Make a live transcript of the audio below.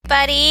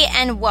everybody,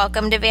 and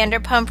welcome to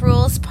Vanderpump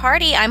Rules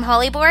Party. I'm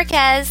Holly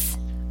Borquez.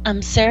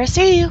 I'm Sarah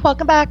C.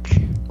 Welcome back.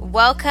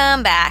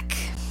 Welcome back.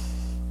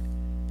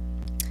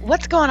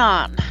 What's going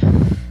on?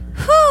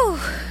 Whew.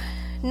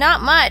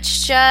 Not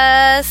much.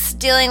 Just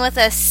dealing with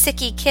a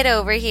sicky kid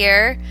over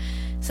here.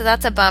 So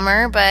that's a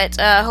bummer, but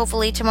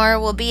hopefully tomorrow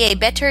will be a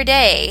better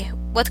day.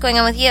 What's going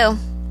on with you?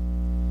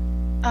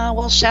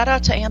 Well, shout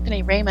out to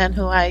Anthony Raymond,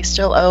 who I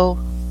still owe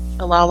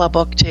a Lala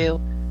book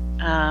to.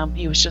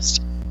 He was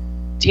just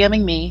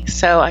DMing me.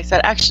 So I said,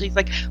 actually, he's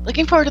like,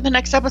 looking forward to the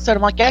next episode.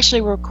 I'm like,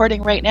 actually, we're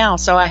recording right now,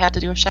 so I had to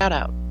do a shout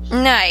out.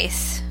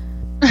 Nice.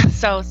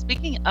 So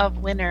speaking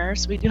of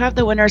winners, we do have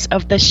the winners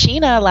of the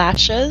Sheena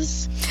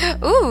lashes.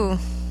 Ooh.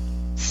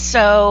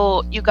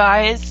 So you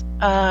guys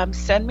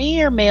send me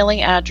your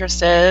mailing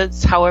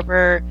addresses.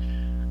 However,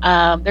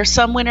 there's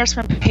some winners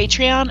from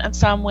Patreon and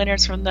some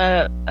winners from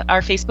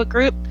our Facebook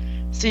group.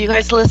 So you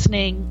guys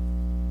listening,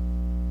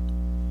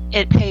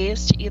 it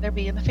pays to either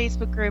be in the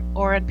Facebook group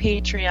or on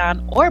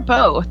Patreon or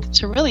both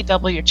to really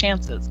double your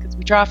chances because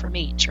we draw from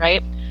each,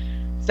 right?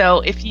 So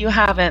if you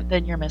haven't,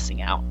 then you're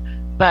missing out.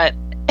 But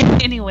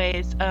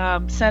anyways,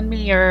 send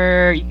me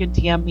you can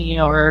DM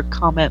me or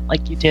comment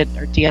like you did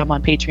or DM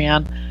on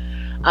Patreon,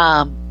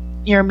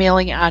 your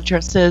mailing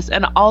addresses.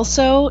 And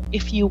also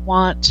if you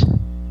want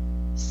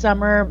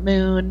summer,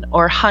 moon,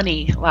 or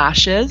honey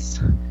lashes,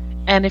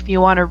 and if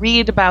you want to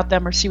read about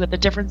them or see what the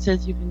difference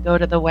is, you can go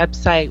to the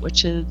website,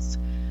 which is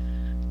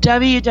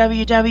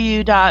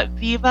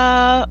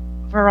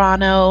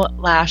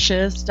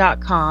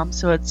www.vivaveranolashes.com.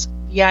 So it's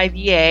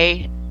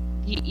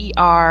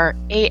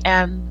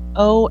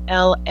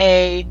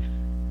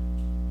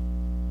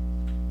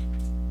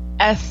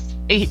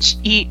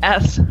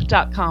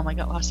VivaVeranolashes.com. I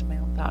got lost in my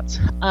own thoughts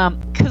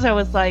because I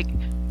was like,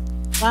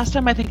 last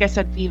time I think I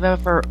said Viva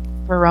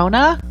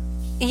Verona.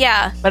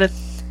 Yeah, but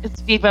it's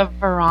Viva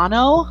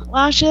Verano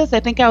lashes. I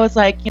think I was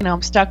like,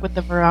 I'm stuck with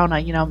the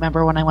Verona.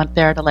 Remember when I went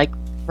there to like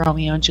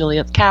Romeo and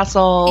Juliet's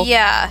castle?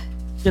 Yeah.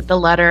 Did the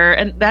letter,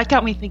 and that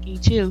got me thinking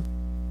too.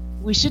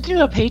 We should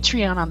do a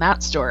Patreon on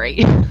that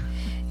story.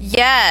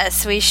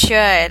 Yes, we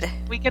should.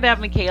 We could have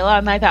Michaela,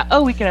 and I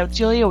thought, we could have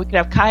Julia, we could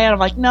have Kaya. And I'm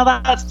like, no,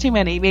 that's too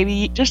many.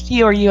 Maybe just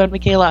you and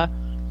Michaela.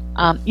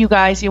 You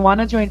guys, you want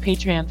to join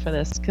Patreon for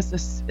this because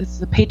this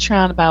is a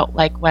Patreon about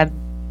like when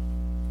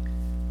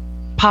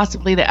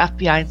possibly the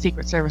FBI and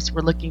Secret Service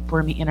were looking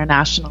for me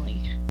internationally.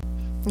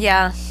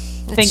 Yeah.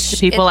 Thanks to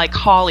people like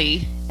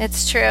Holly.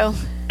 It's true.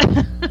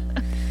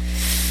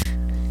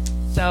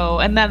 So,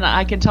 and then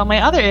I can tell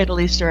my other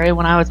Italy story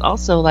when I was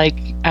also like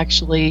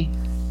actually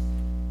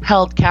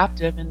held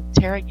captive and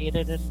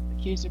interrogated and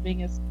accused of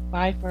being a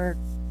spy for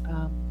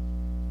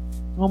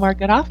Muammar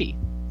Gaddafi.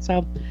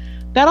 So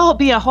that'll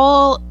be a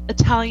whole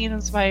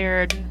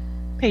Italian-inspired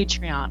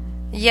Patreon.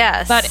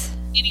 Yes. But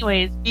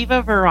anyways,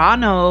 Viva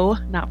Verano,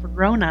 not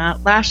Verona,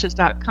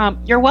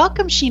 lashes.com. You're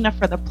welcome, Sheena,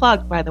 for the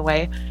plug, by the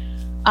way.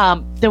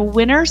 The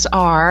winners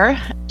are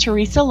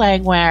Teresa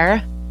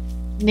Langware,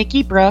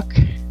 Nikki Brooke,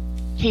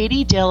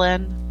 Katie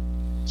Dillon,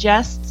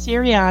 Jess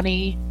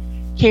Siriani,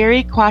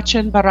 Carrie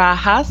Quachin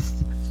Barajas,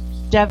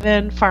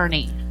 Devin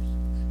Farney.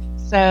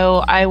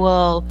 So I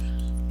will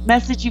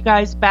message you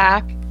guys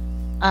back,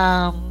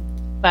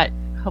 but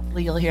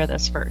hopefully you'll hear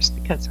this first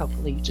because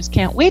hopefully you just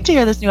can't wait to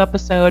hear this new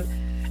episode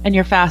and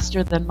you're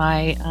faster than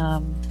my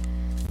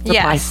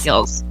reply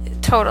skills.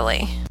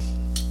 Totally.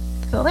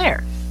 So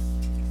there.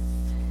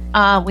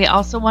 We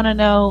also want to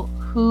know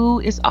who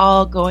is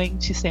all going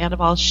to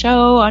Sandoval's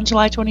show on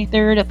July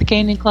 23rd at the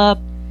Canyon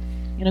Club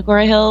in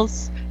Agoura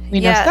Hills. We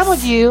know some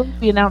of you.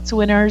 We announced the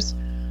winners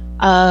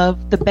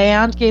of the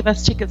band gave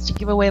us tickets to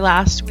give away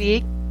last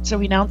week, so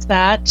we announced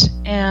that.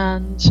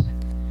 And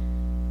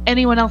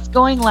anyone else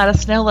going, let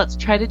us know. Let's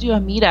try to do a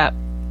meetup.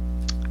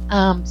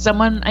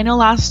 Someone I know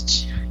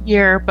last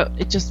year, but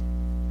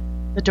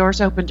the doors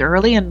opened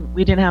early and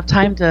we didn't have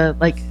time to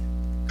like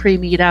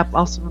pre-meet up.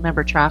 Also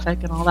remember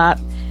traffic and all that.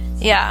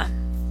 Yeah.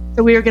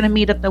 So we were going to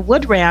meet at the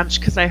Wood Ranch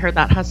because I heard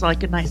that has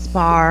like a nice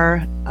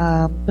bar.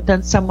 But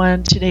then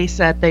someone today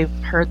said they've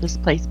heard this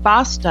place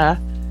Basta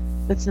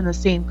that's in the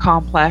same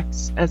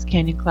complex as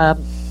Canyon Club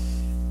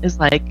is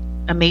like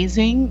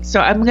amazing.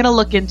 So I'm going to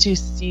look into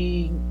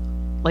seeing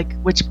like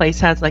which place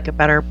has like a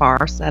better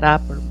bar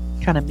setup or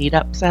kind of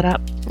meetup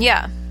setup.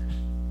 Yeah.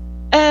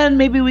 And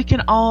maybe we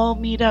can all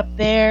meet up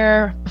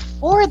there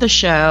before the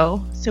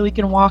show so we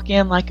can walk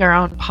in like our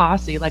own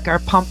posse, like our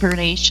Pumper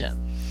Nation.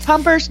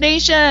 Pumpers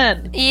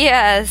Nation!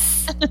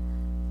 Yes.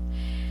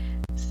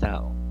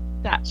 So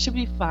that should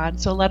be fun.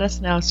 So let us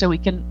know so we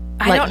can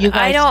let you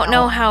guys I don't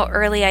know how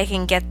early I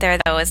can get there,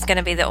 though. It's going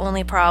to be the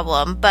only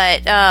problem.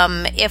 But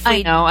if we...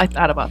 I know. I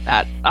thought about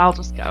that. I'll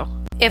just go.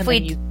 If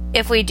we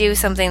do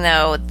something,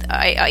 though,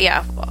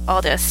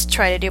 I'll just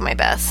try to do my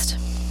best.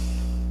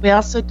 We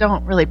also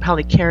don't really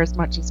probably care as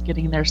much as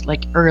getting there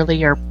like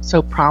early or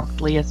so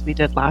promptly as we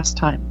did last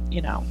time,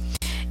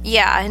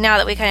 Yeah, now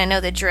that we kind of know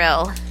the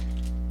drill.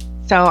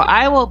 So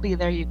I will be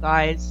there, you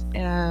guys,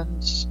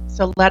 and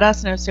so let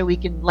us know so we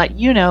can let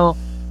you know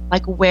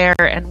like where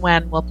and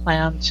when we'll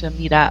plan to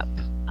meet up.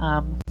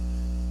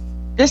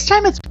 this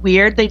time it's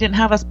weird. They didn't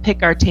have us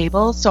pick our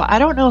tables, so I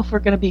don't know if we're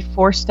going to be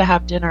forced to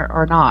have dinner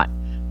or not.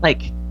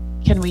 Like,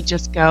 can we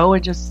just go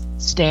and just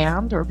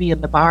stand or be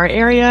in the bar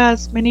area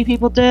as many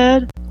people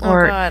did?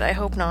 Oh, God, I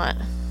hope not.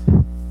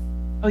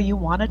 Oh, you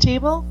want a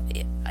table?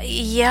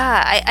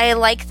 Yeah, I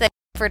like the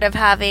effort of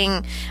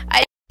having...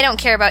 I don't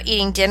care about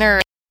eating dinner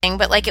or anything,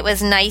 but, like, it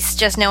was nice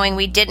just knowing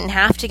we didn't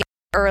have to get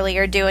early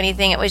or do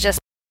anything. It was just...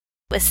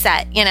 It was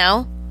set, you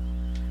know?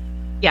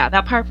 Yeah,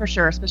 that part for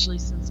sure, especially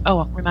since...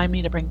 Oh, remind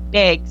me to bring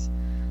bags.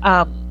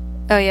 Oh,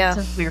 yeah.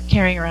 Since we were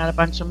carrying around a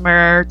bunch of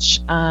merch.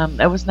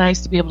 It was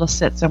nice to be able to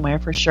sit somewhere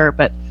for sure,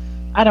 but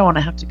I don't want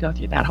to have to go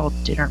through that whole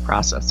dinner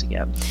process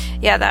again.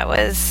 Yeah, that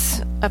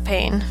was a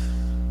pain.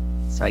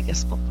 So I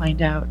guess we'll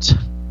find out.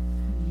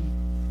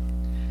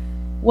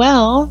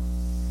 Well,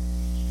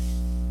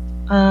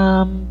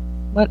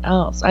 what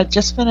else? I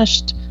just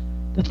finished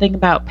the thing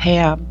about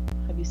Pam.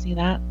 Have you seen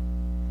that?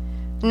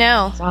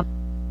 No.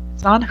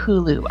 It's on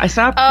Hulu. I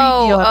saw a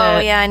preview of it. Oh,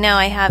 yeah, no,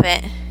 I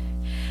haven't.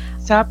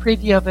 Saw a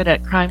preview of it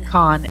at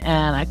CrimeCon,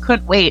 and I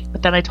couldn't wait,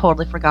 but then I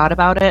totally forgot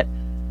about it.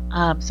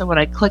 So when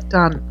I clicked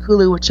on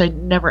Hulu, which I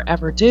never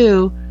ever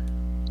do,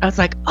 I was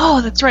like,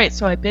 oh, that's right.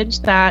 So I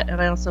binged that, and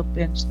I also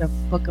binged the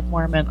Book of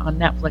Mormon on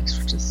Netflix,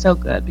 which is so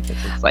good because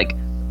it's like...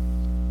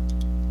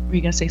 Were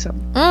you going to say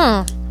something?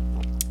 I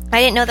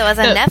didn't know that was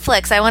on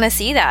Netflix. I want to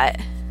see that.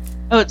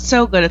 Oh, it's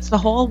so good. It's the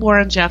whole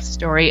Warren Jeffs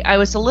story. I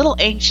was a little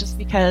anxious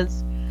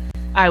because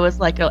I was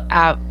like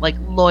a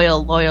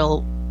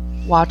loyal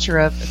watcher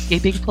of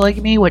Escaping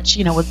Polygamy, which,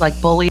 you know, was like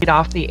bullied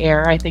off the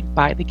air, I think,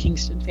 by the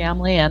Kingston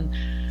family.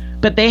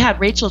 But they had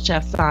Rachel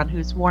Jeffs on,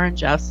 who's Warren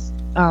Jeffs'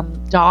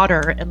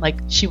 daughter, and like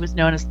she was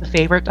known as the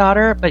favorite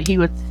daughter, but he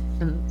was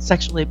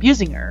sexually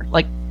abusing her,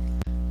 like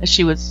as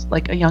she was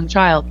like a young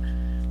child.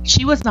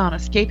 She was on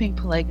Escaping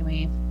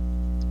Polygamy,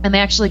 and they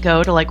actually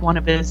go to like one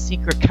of his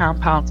secret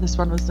compounds. This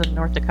one was in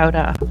North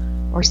Dakota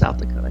or South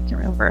Dakota, I can't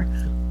remember,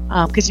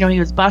 because you know he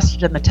was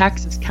busted in the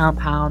Texas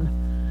compound.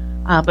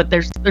 But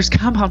there's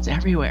compounds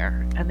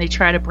everywhere, and they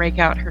try to break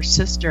out her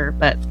sister,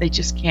 but they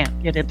just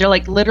can't get in. They're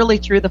like literally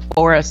through the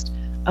forest,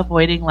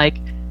 avoiding like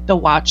the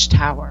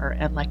watchtower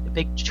and like the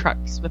big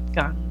trucks with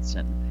guns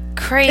and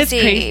crazy. It's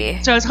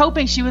crazy. So I was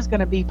hoping she was going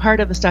to be part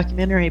of this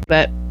documentary,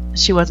 but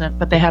she wasn't.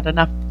 But they had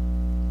enough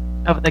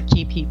of the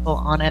key people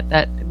on it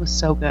that it was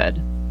so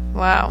good.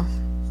 Wow.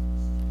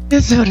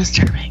 It's so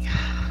disturbing.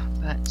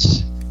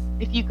 But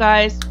if you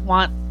guys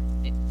want,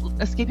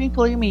 Escaping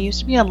Polygamy used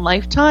to be on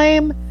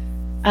Lifetime,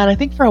 and I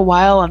think for a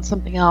while on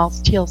something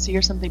else, TLC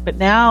or something, but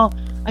now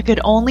I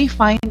could only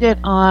find it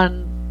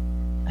on,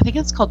 I think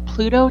it's called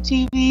Pluto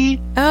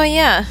TV. Oh,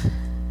 yeah.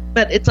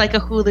 But it's like a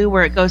Hulu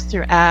where it goes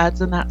through ads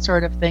and that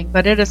sort of thing.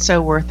 But it is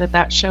so worth it.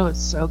 That show is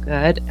so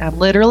good. And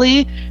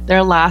literally,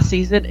 their last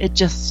season, it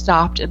just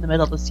stopped in the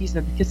middle of the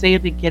season because they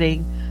had been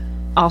getting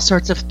all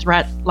sorts of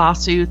threat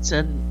lawsuits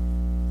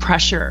and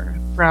pressure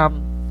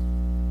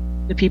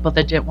from the people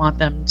that didn't want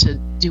them to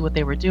do what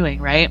they were doing,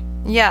 right?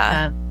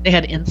 Yeah. And they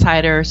had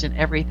insiders and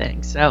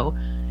everything. So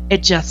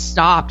it just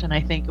stopped. And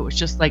I think it was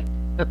just like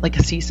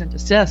a cease and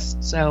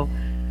desist. So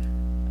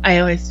I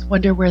always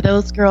wonder where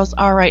those girls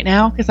are right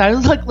now, because I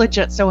was like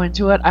legit so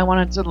into it. I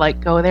wanted to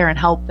like go there and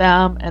help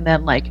them, and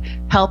then like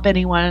help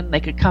anyone they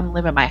could come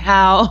live in my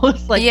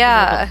house, like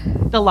yeah, you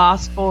know, the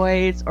Lost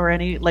Boys or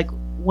any like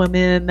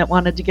women that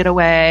wanted to get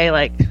away.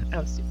 Like I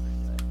was super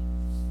into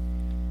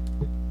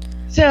it.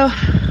 So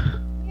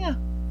yeah,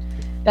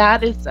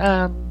 that is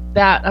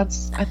that.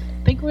 I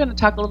think we're going to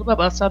talk a little bit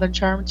about Southern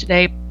Charm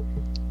today,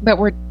 but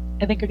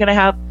I think we're going to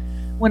have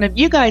one of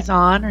you guys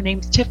on. Her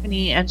name's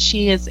Tiffany, and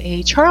she is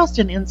a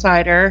Charleston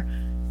insider.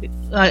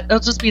 It'll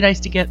just be nice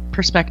to get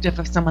perspective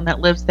of someone that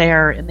lives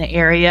there in the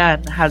area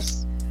and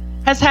has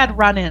had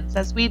run-ins,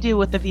 as we do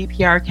with the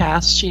VPR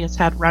cast. She has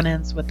had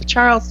run-ins with the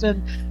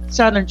Charleston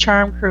Southern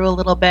Charm crew a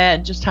little bit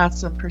and just has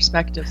some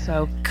perspective.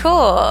 So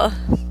cool.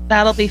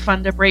 That'll be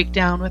fun to break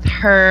down with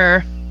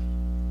her.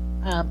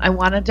 I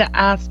wanted to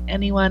ask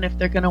anyone if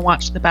they're going to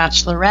watch The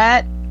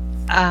Bachelorette.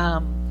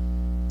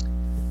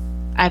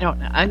 I don't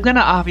know. I'm going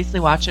to obviously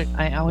watch it.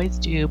 I always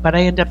do, but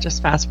I end up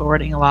just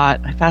fast-forwarding a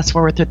lot. I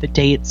fast-forward through the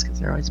dates because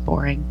they're always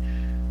boring.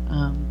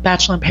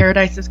 Bachelor in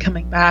Paradise is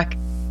coming back,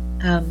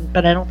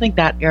 but I don't think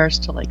that airs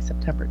till like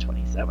September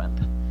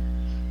 27th.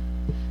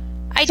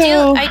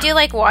 I do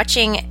like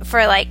watching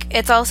for like,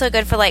 it's also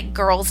good for like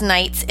girls'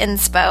 nights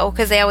inspo,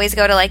 because they always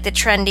go to like the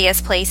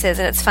trendiest places,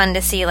 and it's fun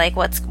to see like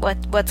what's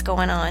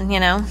going on, you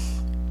know?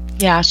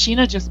 Yeah,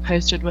 Sheena just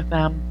posted with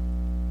them.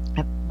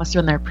 It must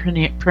have been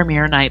their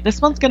premiere night.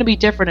 This one's going to be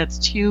different. It's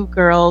two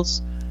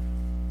girls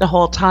the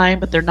whole time,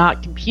 but they're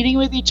not competing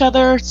with each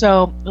other,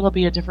 so it'll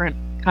be a different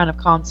kind of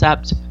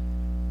concept.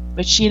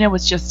 But Sheena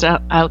was just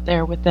out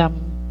there with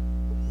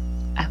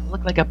them. It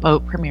looked like a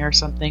boat premiere or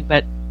something,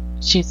 but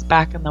she's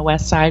back on the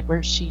west side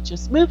where she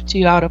just moved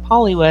to out of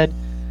Hollywood,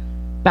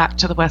 back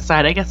to the west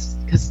side, I guess,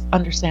 because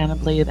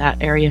understandably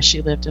that area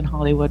she lived in,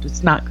 Hollywood,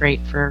 was not great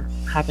for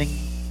having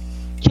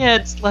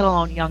kids, let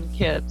alone young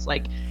kids.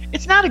 Like,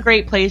 it's not a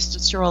great place to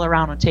stroll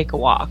around and take a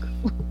walk,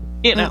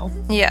 you know?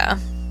 Yeah.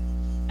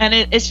 And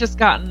it's just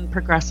gotten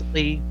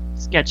progressively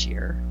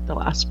sketchier the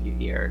last few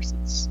years.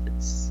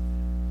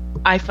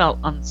 I felt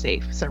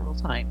unsafe several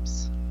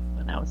times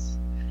when I was,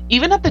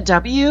 even at the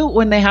W,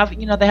 when they have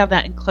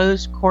that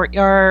enclosed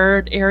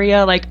courtyard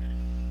area, like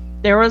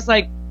there was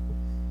like,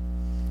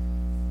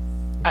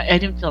 I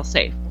didn't feel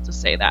safe. We'll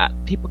just say that.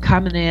 People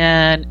coming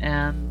in, and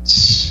I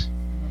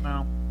don't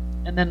know.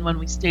 And then when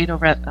we stayed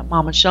over at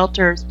Mama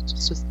Shelters, which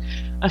is just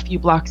a few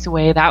blocks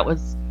away, that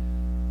was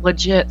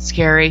legit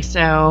scary.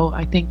 So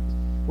I think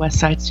West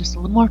Side's just a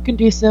little more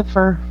conducive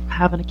for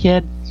having a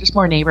kid. There's just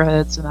more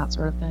neighborhoods and that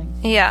sort of thing.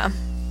 Yeah.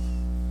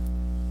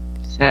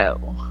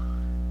 So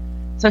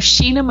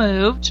Sheena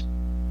moved.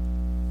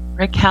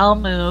 Raquel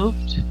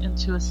moved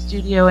into a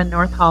studio in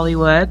North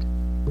Hollywood.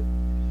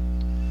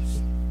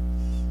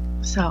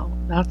 So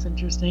that's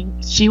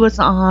interesting. She was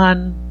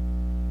on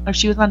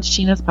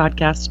Sheena's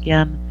podcast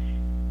again.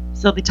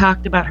 So they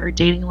talked about her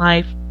dating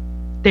life.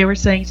 They were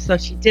saying, so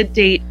she did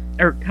date,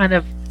 or kind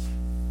of,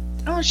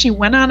 I don't know, she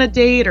went on a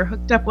date or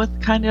hooked up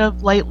with kind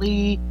of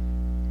lightly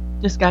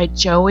this guy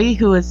Joey,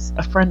 who is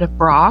a friend of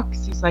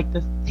Brock's. He's like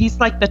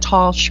the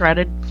tall,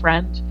 shredded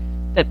friend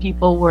that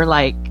people were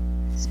like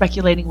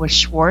speculating was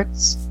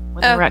Schwartz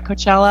when they were at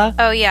Coachella.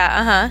 Oh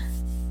yeah,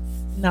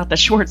 Not that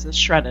Schwartz is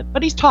shredded,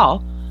 but he's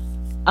tall.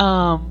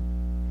 So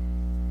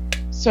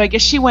I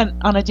guess she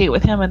went on a date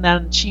with him, and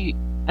then she,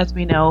 as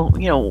we know,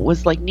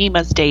 was like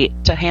Nima's date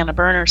to Hannah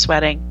Berner's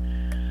wedding.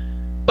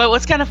 But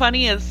what's kind of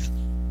funny is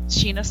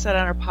Sheena said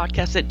on her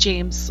podcast that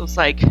James was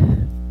like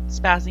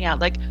spazzing out,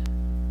 like,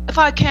 if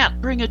I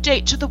can't bring a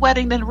date to the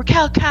wedding, then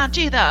Raquel can't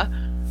either.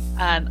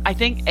 And I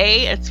think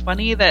it's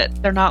funny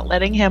that they're not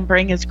letting him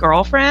bring his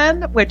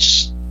girlfriend,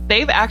 which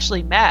they've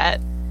actually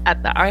met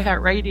at the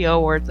iHeartRadio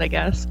Awards, I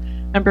guess.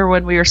 Remember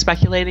when we were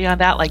speculating on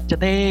that? Like, do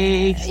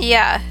they?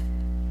 Yeah.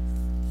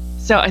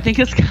 So I think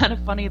it's kind of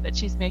funny that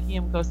she's making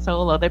him go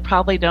solo. They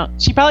probably don't.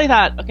 She probably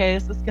thought, okay,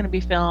 this is going to be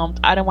filmed.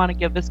 I don't want to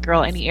give this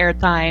girl any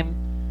airtime.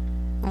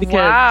 Because,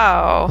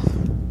 wow.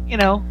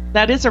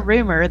 That is a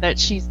rumor that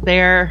she's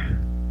there,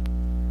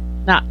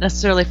 not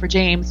necessarily for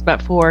James,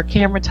 but for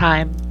camera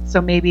time. So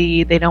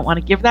maybe they don't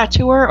want to give that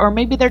to her, or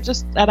maybe they're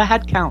just at a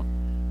headcount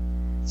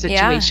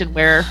situation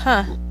where.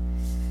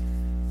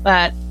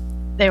 But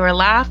they were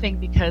laughing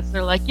because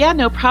they're like, yeah,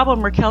 no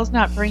problem. Raquel's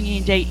not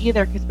bringing a date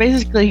either, because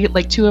basically,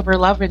 like, two of her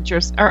love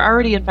interests are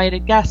already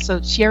invited guests,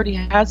 so she already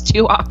has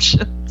two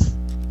options.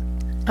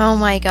 Oh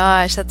my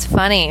gosh, that's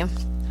funny.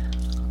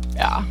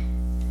 Yeah.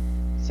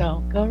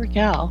 So go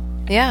Raquel.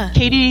 Yeah.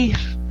 Katie,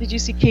 did you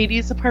see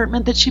Katie's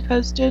apartment that she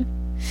posted?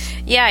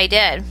 Yeah, I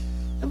did.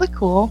 It looked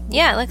cool.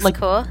 Yeah, it looks like,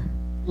 cool.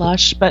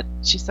 Lush, but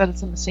she said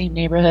it's in the same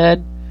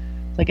neighborhood.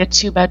 It's like a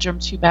 2-bedroom,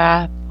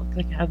 2-bath. Looked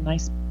like it had a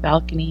nice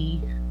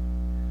balcony.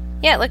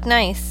 Yeah, it looked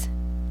nice.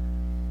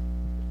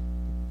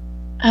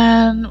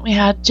 And we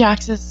had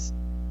Jax's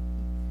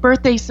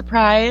birthday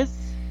surprise.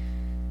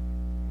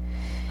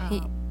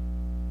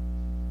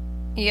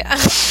 Yeah.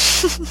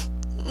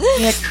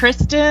 We had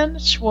Kristen,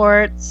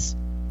 Schwartz,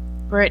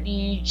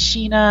 Brittany,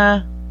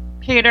 Sheena,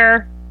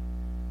 Peter.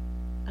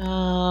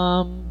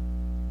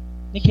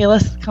 Michaela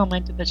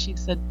commented that she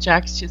said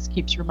Jax just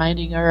keeps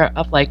reminding her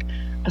of like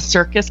a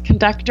circus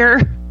conductor,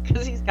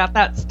 because he's got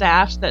that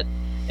stash that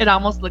it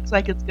almost looks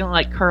like it's gonna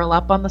like curl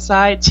up on the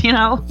sides,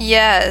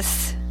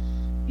 Yes.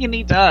 And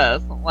he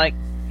does. I'm like,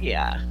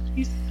 yeah,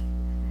 he's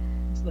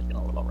looking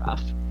a little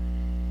rough.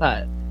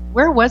 But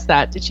where was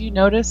that? Did you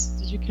notice?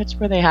 Did you catch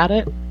where they had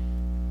it?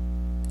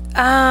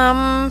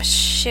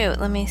 Shoot,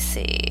 let me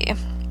see.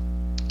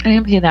 I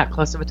didn't pay that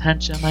close of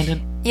attention. I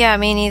didn't. Yeah,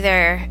 me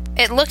neither.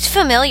 It looked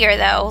familiar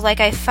though. Like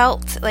it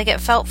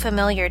felt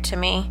familiar to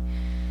me.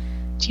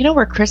 Do you know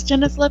where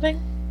Kristen is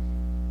living?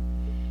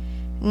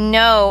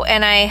 No,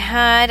 and I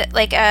had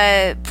like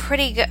a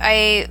pretty good.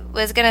 I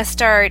was gonna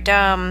start.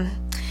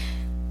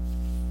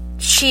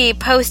 She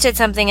posted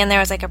something, and there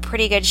was like a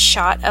pretty good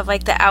shot of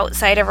like the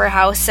outside of her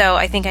house. So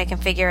I think I can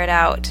figure it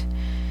out.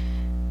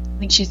 I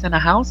think she's in a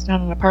house,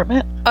 not an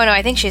apartment. Oh no,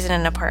 I think she's in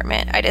an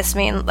apartment. I just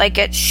mean like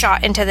it's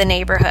shot into the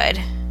neighborhood.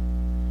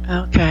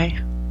 Okay.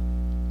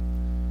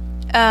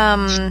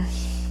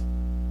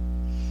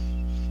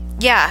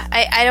 Yeah,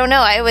 I don't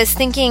know. I was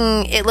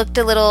thinking it looked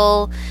a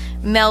little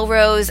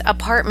Melrose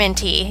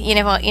apartment-y. You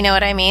know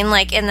what I mean?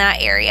 Like in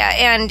that area.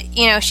 And,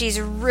 she's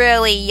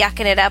really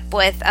yucking it up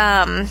with,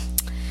 oh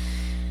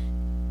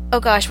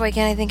gosh, why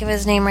can't I think of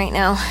his name right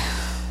now?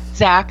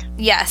 Zach.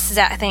 Yes,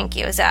 Zach. Thank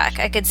you, Zach.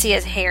 I could see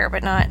his hair,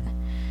 but not.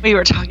 We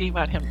were talking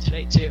about him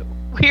today, too.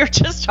 We were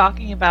just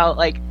talking about,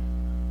 like,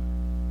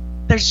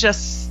 there's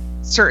just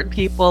certain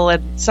people,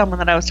 and someone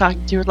that I was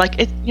talking to, like,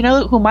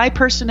 who my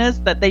person is,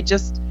 that they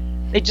just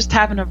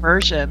have an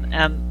aversion.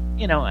 And,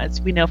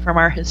 as we know from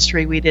our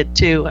history, we did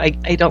too. I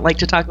don't like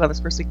to talk about this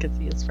person because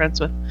he is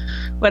friends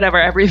with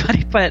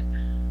everybody, but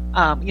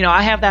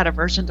I have that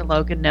aversion to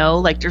Logan. No,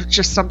 like there's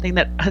just something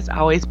that has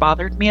always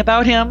bothered me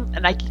about him,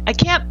 and I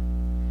can't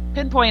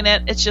pinpoint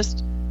it. It's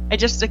just I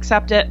just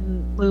accept it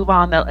and move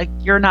on. That like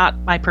you're not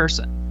my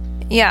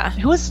person. Yeah.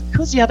 Who's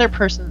the other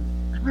person?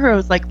 remember it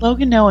was like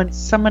Logan No and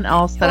someone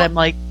else that I'm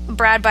like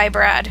Brad by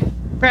Brad.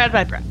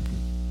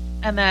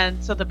 And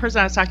then so the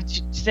person I was talking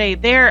to today,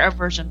 they're a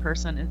version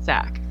person is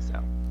Zach.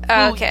 So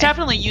who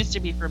definitely used to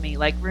be for me.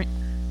 Like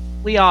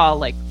we all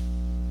like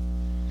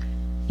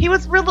he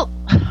was real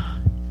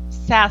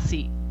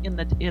sassy in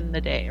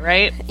the day,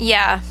 right?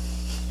 Yeah.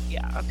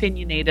 Yeah,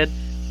 opinionated.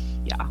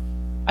 Yeah.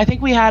 I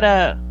think we had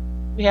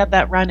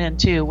that run-in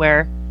too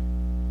where,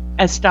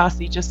 as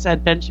Stassi just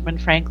said, Benjamin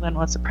Franklin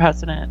was the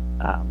president.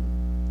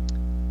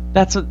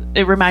 That's what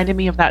it reminded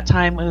me of that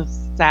time with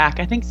Zach.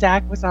 I think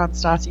Zach was on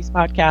Stassi's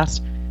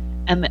podcast,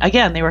 and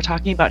again they were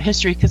talking about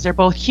history because they're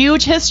both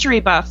huge history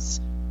buffs,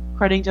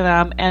 according to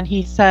them. And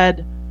he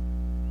said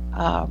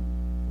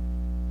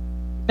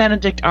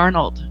Benedict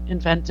Arnold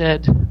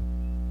invented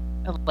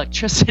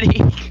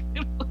electricity.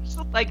 It was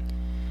like,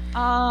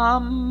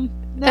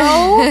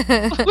 no.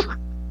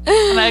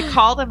 And I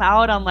called him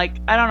out on like,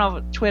 I don't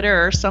know,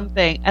 Twitter or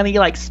something, and he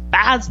like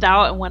spazzed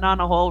out and went on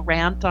a whole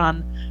rant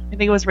on, I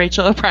think it was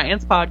Rachel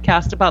O'Brien's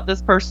podcast, about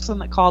this person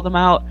that called him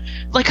out.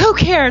 Like, who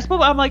cares?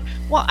 But I'm like,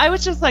 well, I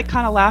was just like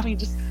kind of laughing,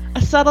 just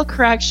a subtle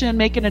correction,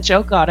 making a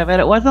joke out of it.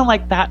 It wasn't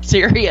like that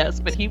serious,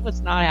 but he was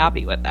not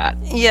happy with that.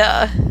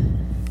 Yeah.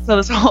 So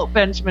this whole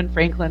Benjamin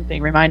Franklin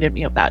thing reminded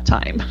me of that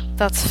time.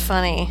 That's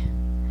funny.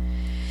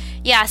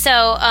 Yeah,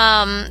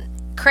 so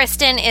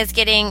Kristen is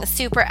getting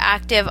super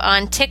active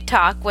on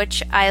TikTok,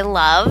 which I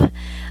love.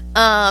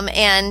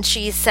 And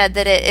she said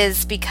that it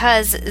is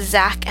because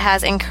Zach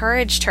has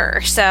encouraged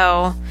her.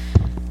 So,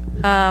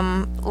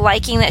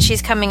 liking that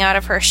she's coming out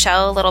of her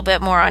shell a little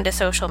bit more onto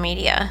social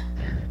media.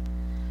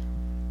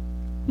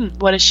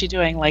 What is she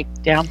doing?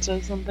 Like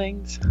dances and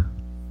things?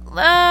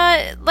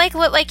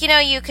 Like you know,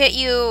 you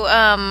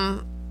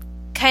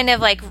kind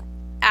of like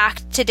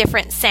act to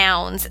different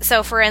sounds.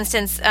 So, for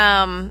instance,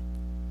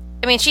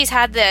 I mean, she's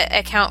had the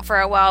account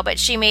for a while, but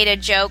she made a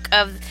joke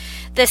of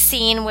the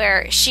scene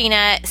where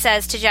Sheena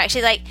says to Jack,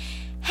 she's like,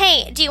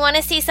 "Hey, do you want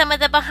to see some of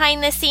the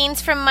behind the scenes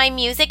from my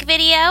music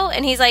video?"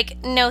 And he's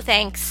like, "No,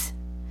 thanks."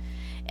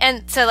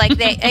 And so, like,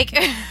 they, like,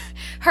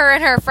 her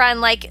and her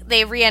friend, like,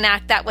 they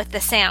reenact that with the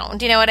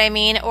sound. You know what I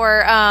mean?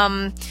 Or,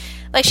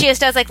 like, she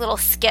just does, like, little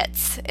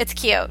skits. It's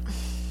cute. All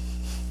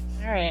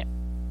right.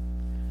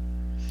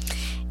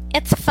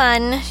 It's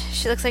fun.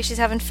 She looks like she's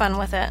having fun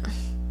with it.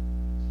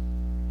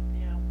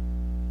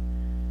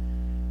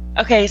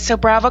 Okay, so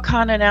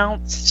BravoCon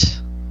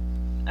announced,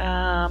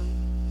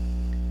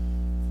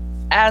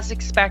 as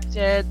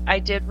expected, I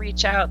did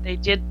reach out. They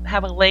did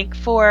have a link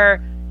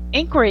for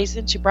inquiries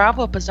into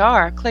Bravo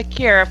Bazaar. Click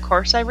here. Of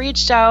course, I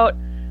reached out.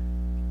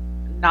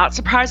 Not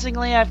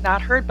surprisingly, I've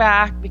not heard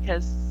back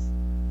because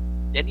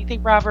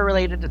anything Bravo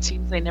related, it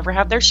seems they never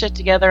have their shit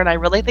together, and I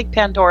really think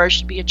Pandora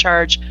should be in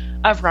charge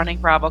of running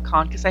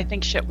BravoCon because I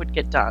think shit would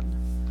get done.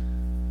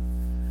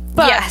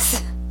 But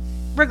yes.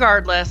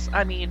 Regardless,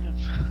 I mean,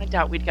 I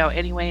doubt we'd go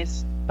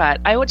anyways, but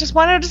I just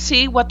wanted to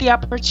see what the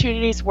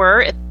opportunities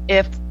were,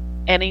 if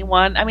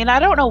anyone. I mean, I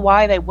don't know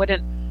why they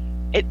wouldn't.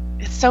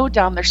 It's so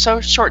dumb. They're so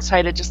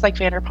short-sighted, just like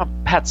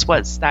Vanderpump Pets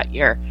was that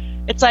year.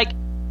 It's like,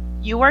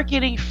 you are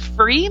getting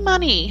free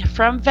money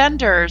from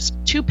vendors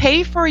to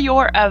pay for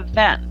your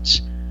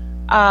event.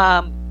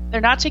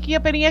 They're not taking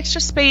up any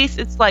extra space.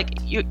 It's like,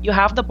 you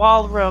have the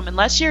ballroom.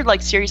 Unless you're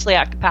like seriously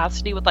at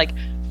capacity with like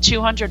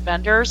 200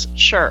 vendors,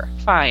 sure,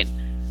 fine.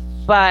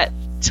 But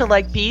to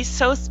like be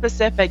so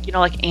specific, you know,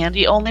 like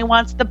Andy only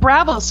wants the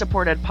Bravo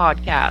supported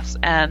podcasts,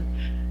 and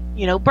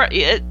you know,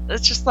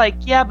 it's just like,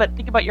 yeah, but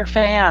think about your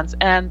fans,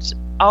 and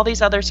all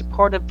these other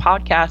supportive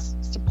podcasts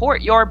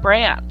support your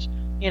brand,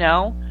 you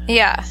know?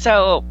 Yeah.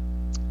 So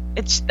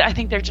I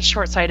think they're just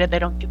short-sighted. They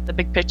don't get the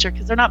big picture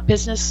because they're not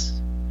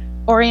business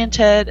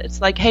oriented. It's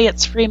like, hey,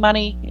 it's free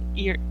money.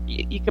 You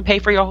can pay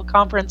for your whole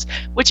conference,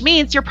 which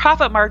means your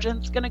profit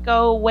margin's going to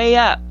go way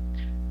up.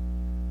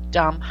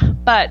 Dumb.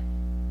 But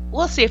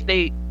we'll see if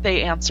they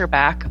answer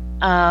back.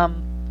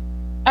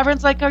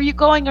 Everyone's like, are you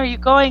going?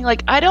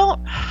 Like, I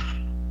don't.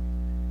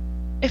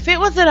 If it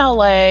was in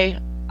LA,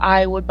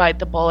 I would bite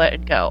the bullet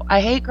and go. I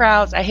hate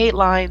crowds. I hate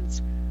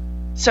lines.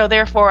 So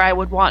therefore, I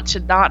would want to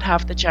not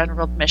have the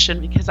general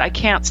admission because I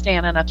can't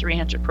stand in a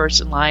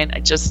 300-person line.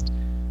 It's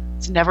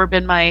never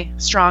been my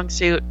strong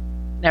suit.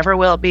 Never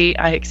will be.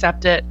 I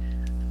accept it.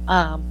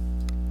 The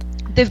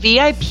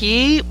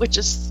VIP, which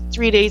is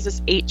 3 days,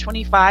 is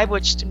 $825,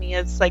 which to me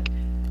is like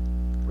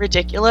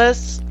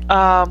ridiculous.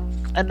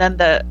 And then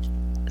the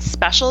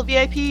special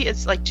VIP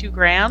is like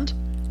 $2,000.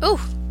 Ooh.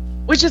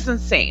 Which is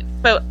insane.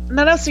 But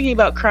then I was thinking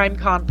about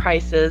CrimeCon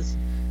prices.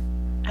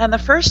 And the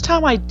first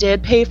time I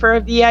did pay for a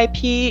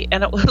VIP,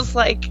 and it was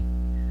like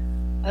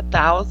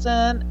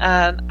 $1,000,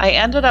 and I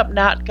ended up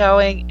not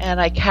going,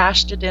 and I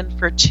cashed it in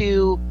for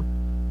two,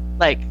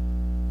 like,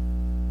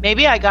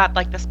 maybe I got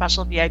like the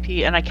special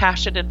VIP, and I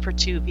cashed it in for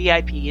 2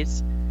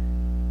 VIPs.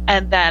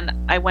 And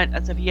then I went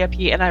as a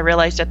VIP, and I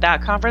realized at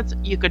that conference,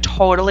 you could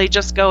totally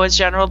just go as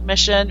general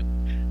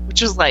admission,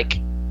 which was like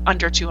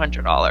under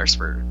 $200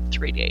 for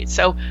 3 days.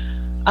 So,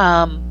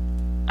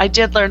 I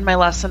did learn my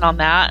lesson on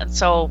that, and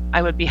so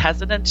I would be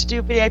hesitant to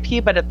do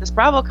VIP. But at this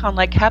BravoCon,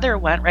 like Heather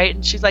went, right,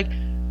 and she's like,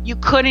 you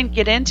couldn't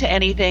get into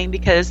anything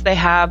because they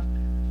have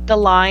the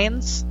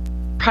lines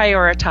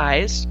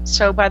prioritized.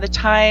 So by the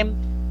time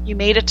you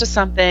made it to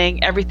something,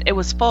 it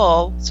was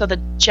full. So the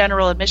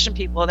general admission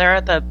people, they're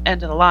at the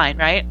end of the line,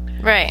 right?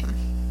 Right.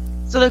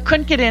 So they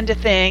couldn't get into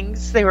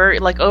things. They were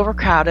like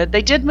overcrowded.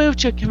 They did move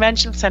to a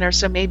convention center,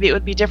 so maybe it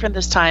would be different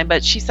this time.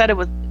 But she said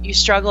you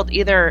struggled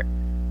either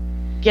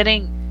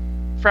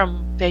getting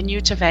from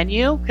venue to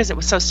venue because it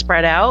was so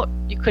spread out.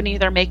 You couldn't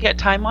either make it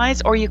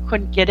time-wise or you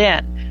couldn't get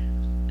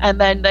in. And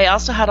then they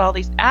also had all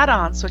these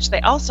add-ons, which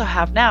they also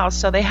have now.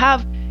 So they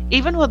have,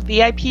 even with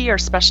VIP or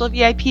special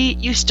VIP,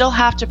 you still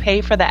have to pay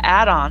for the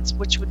add-ons,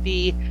 which would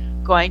be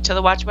going to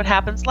the Watch What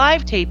Happens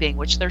live taping,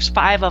 which there's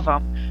 5 of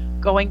them.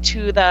 Going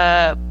to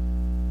the,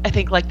 I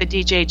think like the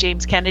DJ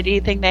James Kennedy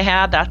thing they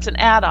had, that's an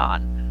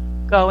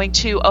add-on. Going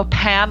to a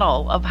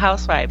panel of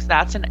housewives,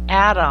 that's an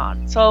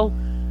add-on. So,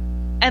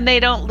 and they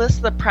don't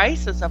list the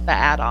prices of the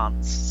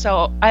add-ons.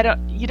 So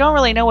you don't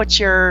really know what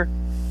you're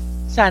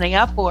signing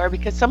up for,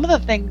 because some of the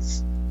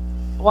things,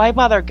 why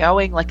bother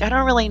going? Like, I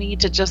don't really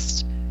need to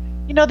just,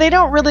 they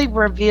don't really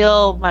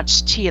reveal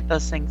much tea at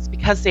those things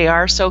because they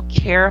are so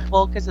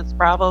careful, because it's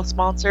Bravo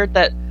sponsored,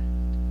 that,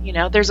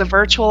 there's a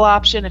virtual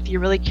option if you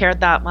really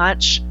cared that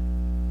much.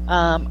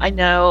 I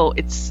know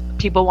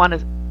people want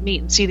to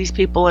meet and see these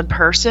people in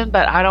person,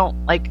 but I don't,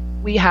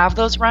 we have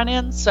those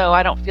run-ins, so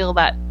I don't feel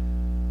that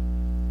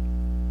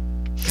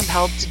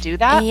compelled to do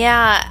that.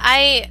 Yeah,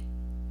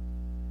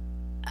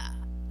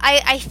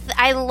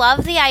 I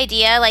love the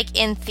idea,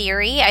 in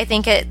theory. I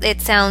think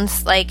it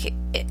sounds like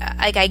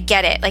I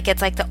get it.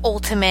 It's like the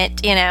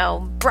ultimate,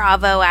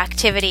 Bravo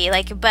activity.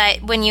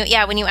 But when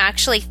you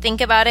actually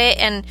think about it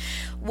and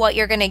what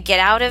you're going to get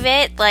out of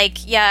it,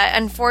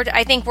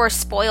 I think we're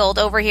spoiled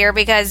over here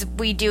because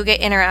we do get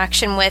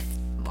interaction with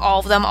all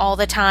of them all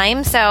the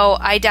time. So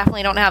I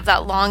definitely don't have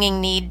that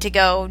longing need to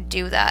go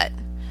do that.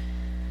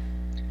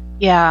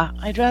 Yeah,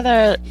 I'd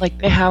rather,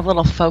 they have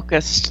little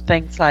focused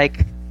things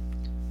like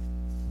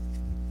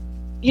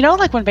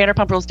when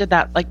Vanderpump Rules did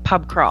that,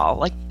 pub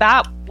crawl.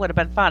 That would have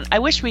been fun. I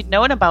wish we'd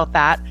known about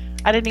that.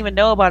 I didn't even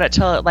know about it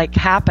till it,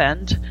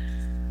 happened.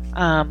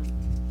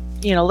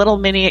 Little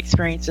mini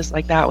experiences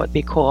like that would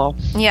be cool.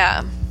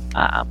 Yeah.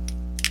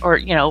 Or,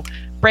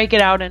 break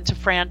it out into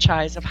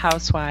franchise of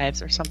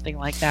Housewives or something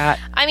like that.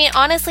 I mean,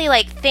 honestly,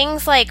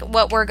 things like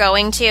what we're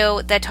going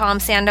to, the Tom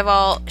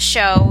Sandoval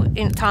show,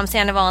 Tom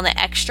Sandoval and the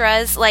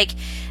extras,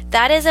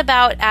 that is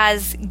about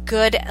as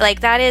good,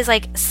 that is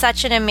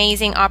such an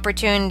amazing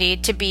opportunity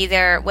to be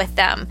there with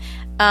them.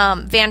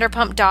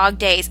 Vanderpump Dog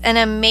Days, an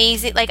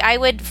amazing, I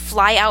would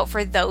fly out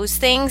for those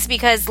things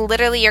because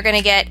literally you're going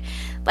to get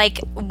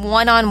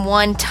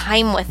one-on-one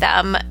time with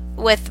them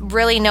with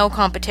really no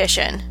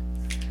competition.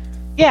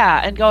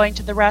 Yeah, and going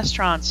to the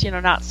restaurants,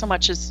 not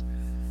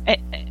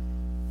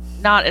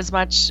as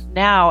much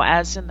now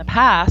as in the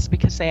past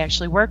because they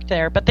actually worked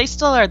there, but they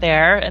still are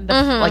there. And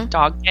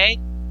Dog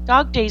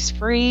Day's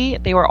free.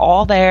 They were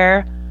all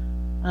there.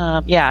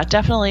 Yeah,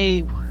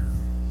 definitely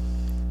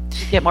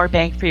get more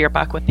bang for your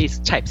buck with these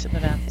types of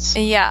events.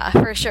 Yeah,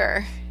 for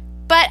sure.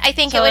 But I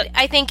think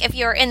I think if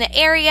you're in the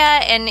area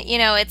and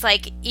it's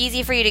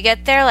easy for you to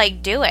get there,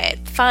 do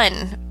it.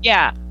 Fun.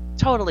 Yeah,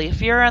 totally.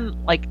 If you're in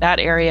that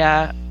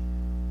area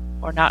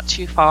or not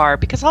too far,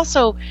 because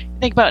also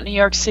think about New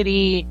York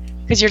City,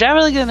 because you're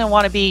definitely going to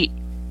want to be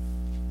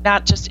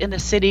not just in the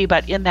city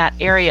but in that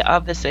area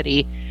of the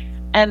city,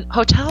 and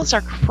hotels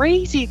are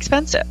crazy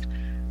expensive.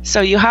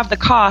 So you have the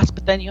cost,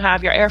 but then you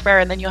have your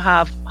airfare, and then you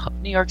have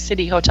New York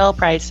City hotel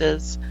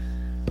prices.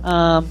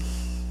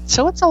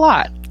 So it's a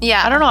lot.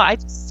 Yeah. I don't know. I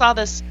just saw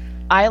this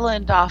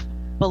island off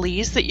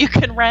Belize that you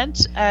can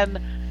rent, and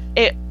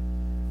it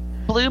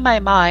blew my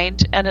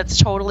mind, and it's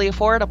totally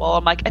affordable.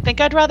 I'm I think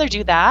I'd rather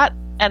do that,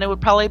 and it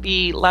would probably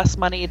be less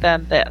money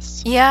than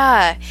this.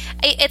 Yeah.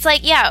 It's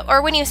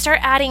or when you start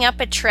adding up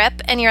a trip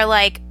and you're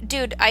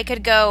dude, I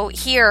could go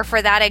here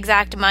for that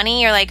exact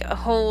money. You're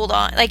hold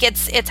on.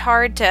 It's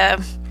hard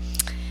to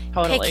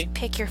totally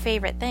pick your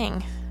favorite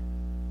thing.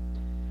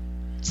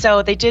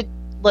 So they did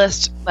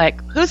list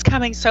who's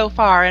coming so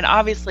far, and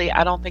obviously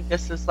I don't think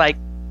this is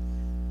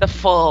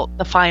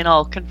the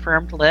final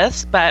confirmed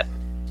list, but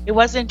it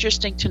was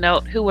interesting to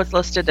note who was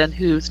listed and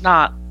who's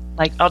not.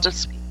 I'll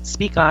just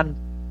speak on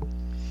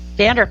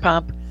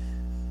Vanderpump.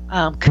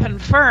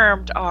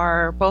 Confirmed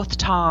are both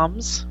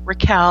Toms,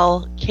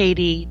 Raquel,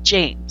 Katie,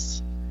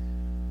 James.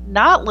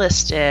 Not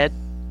listed,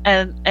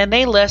 and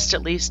they list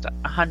at least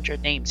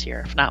 100 names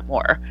here, if not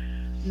more.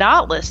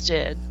 Not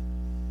listed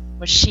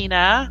was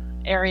Sheena,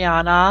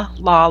 Ariana,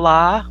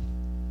 Lala,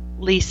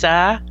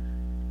 Lisa,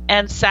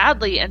 and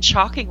sadly and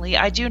shockingly,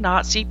 I do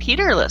not see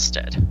Peter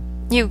listed.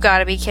 You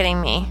gotta be kidding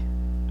me.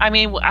 I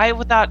mean, I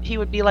thought he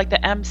would be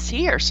the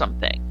MC or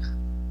something.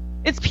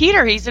 It's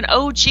Peter. He's an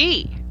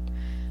OG.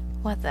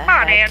 What the Come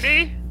on, heck?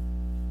 Andy.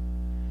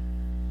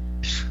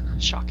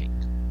 Shocking.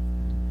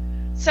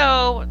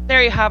 So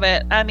there you have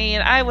it. I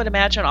mean, I would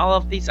imagine all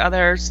of these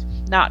others,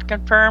 not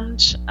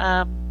confirmed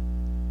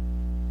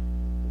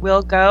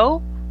will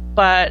go,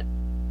 but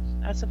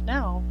as of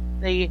now,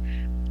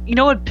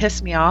 what would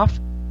piss me off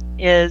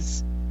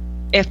is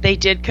if they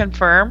did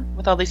confirm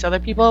with all these other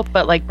people,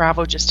 but like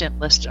Bravo just didn't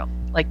list them.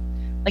 Like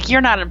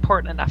you're not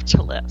important enough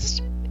to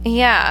list.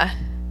 Yeah.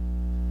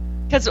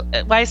 Because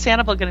why is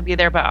Sandoval going to be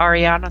there, but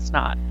Ariana's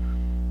not?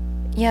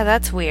 Yeah,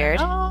 that's weird.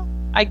 Oh,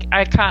 I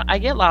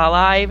get Lala.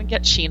 I even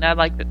get Sheena.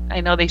 Like,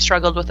 I know they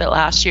struggled with it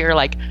last year.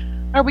 Like,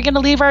 are we going to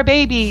leave our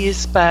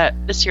babies? But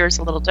this year is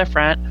a little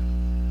different.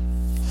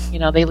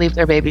 They leave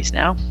their babies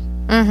now.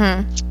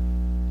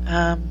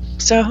 Mm-hmm.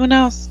 So who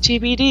knows?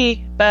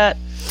 TBD. But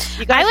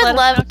you guys, I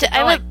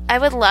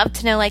would love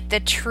to know like the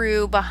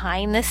true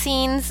behind the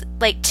scenes,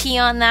 like tea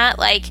on that.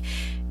 Like,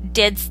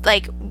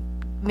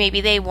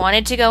 maybe they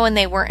wanted to go and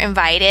they weren't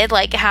invited,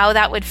 like how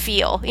that would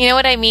feel. You know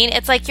what I mean?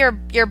 It's like your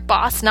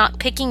boss not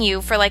picking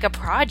you for like a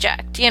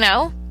project,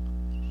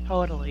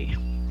 Totally.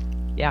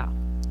 Yeah.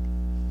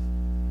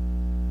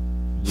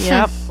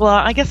 Yep. Well,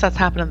 I guess that's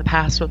happened in the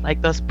past with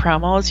like those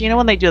promos.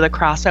 When they do the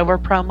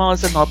crossover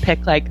promos and they'll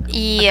pick like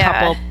a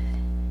couple.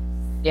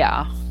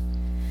 Yeah.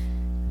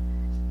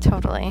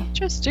 Totally.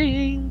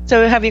 Interesting.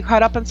 So have you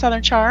caught up on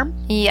Southern Charm?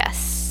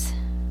 Yes.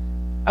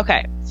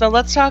 Okay. So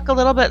let's talk a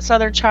little bit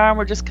Southern Charm.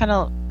 We're just kind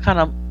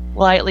of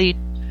lightly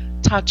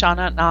touch on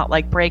it, not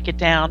like break it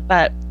down.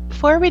 But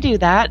before we do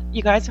that,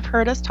 you guys have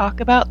heard us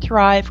talk about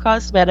Thrive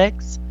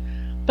Causemetics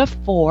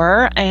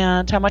before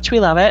and how much we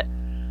love it.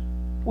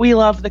 We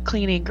love the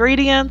clean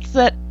ingredients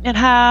that it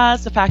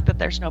has, the fact that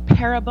there's no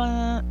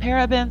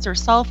parabens or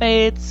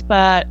sulfates,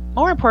 but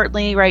more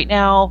importantly right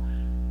now,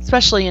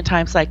 especially in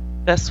times like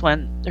this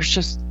one, there's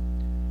just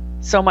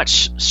so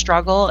much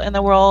struggle in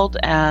the world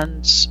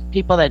and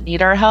people that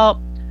need our help.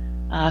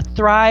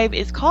 Thrive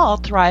is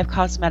called Thrive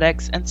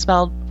Causemetics and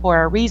spelled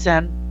for a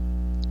reason.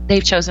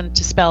 They've chosen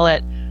to spell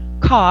it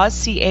Cause,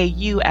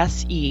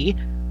 C-A-U-S-E,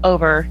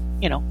 over,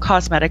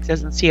 cosmetics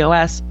as in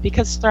C-O-S,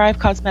 because Thrive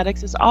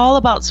Causemetics is all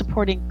about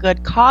supporting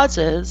good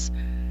causes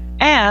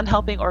and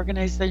helping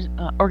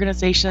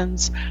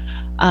organizations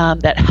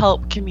that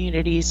help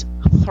communities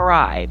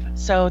thrive.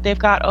 So they've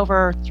got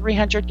over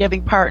 300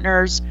 giving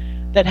partners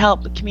that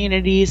help the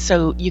communities.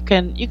 So you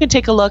can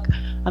take a look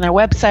on their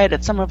website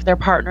at some of their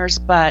partners,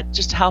 but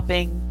just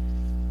helping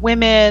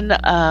women,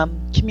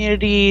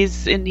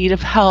 communities in need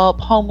of help,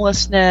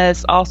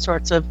 homelessness, all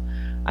sorts of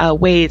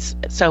ways.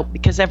 So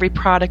because every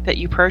product that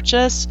you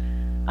purchase,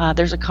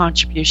 there's a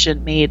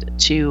contribution made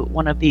to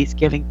one of these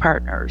giving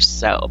partners.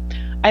 So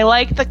I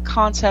like the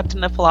concept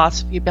and the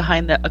philosophy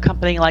behind a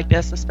company like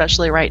this,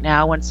 especially right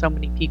now when so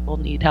many people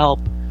need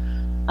help.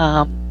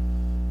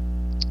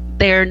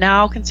 They're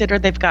now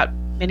considered, they've got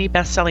many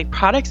best-selling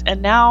products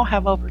and now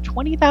have over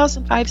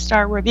 20,000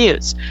 5-star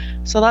reviews.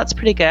 So that's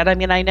pretty good. I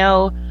mean, I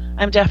know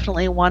I'm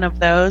definitely one of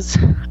those.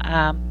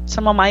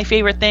 Some of my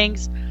favorite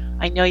things,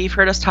 I know you've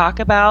heard us talk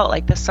about,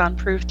 like the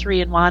Sunproof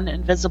 3-in-1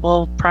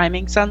 Invisible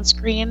Priming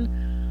Sunscreen.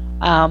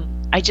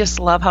 I just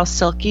love how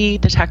silky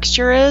the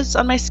texture is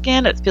on my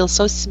skin. It feels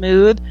so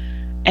smooth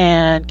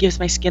and gives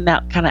my skin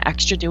that kind of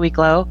extra dewy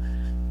glow.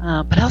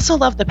 But I also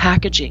love the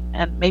packaging,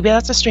 and maybe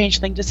that's a strange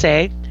thing to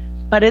say,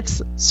 but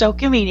it's so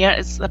convenient.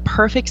 It's the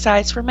perfect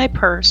size for my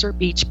purse or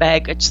beach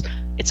bag.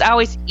 It's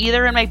always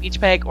either in my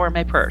beach bag or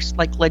my purse,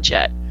 like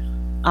legit.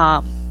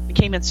 It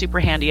came in super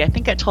handy. I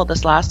think I told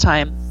this last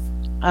time.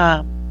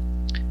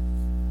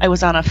 I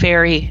was on a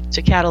ferry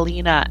to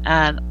Catalina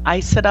and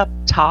I sit up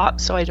top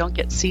so I don't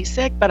get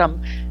seasick, but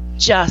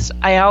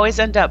I always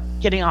end up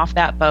getting off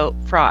that boat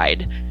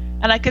fried.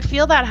 And I could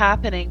feel that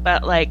happening,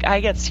 but like I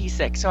get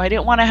seasick, so I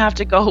didn't want to have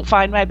to go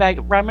find my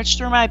bag, rummage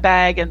through my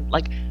bag and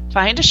like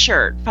find a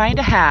shirt, find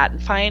a hat,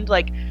 and find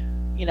like,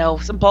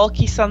 some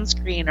bulky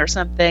sunscreen or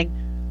something.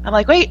 I'm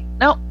like, wait,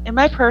 no, in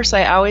my purse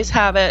I always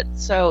have it,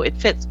 so it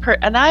fits.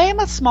 And I am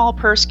a small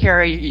purse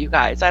carrier, you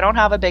guys. I don't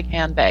have a big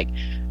handbag.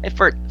 It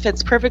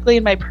fits perfectly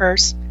in my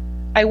purse.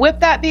 I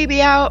whipped that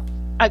baby out.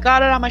 I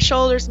got it on my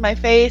shoulders, my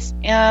face,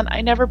 and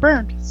I never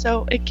burned.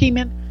 So it came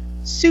in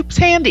soup's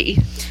handy.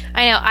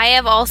 I know. I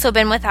have also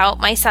been without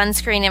my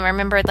sunscreen and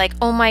remembered, like,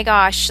 oh my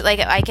gosh, like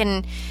I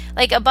can,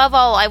 like above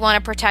all, I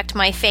want to protect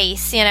my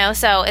face,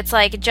 So it's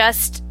like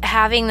just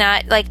having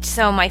that, like,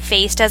 so my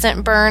face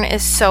doesn't burn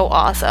is so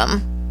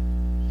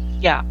awesome.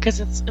 Yeah, because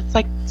it's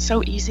like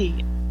so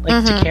easy,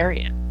 like to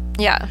carry it.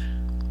 Yeah.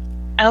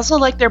 I also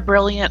like their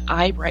Brilliant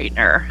Eye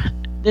Brightener.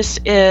 This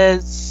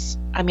is,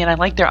 I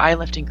like their eye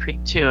lifting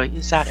cream too. I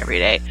use that every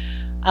day.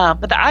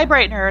 But the eye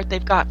brightener,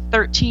 they've got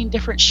 13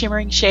 different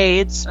shimmering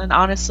shades, and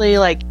honestly,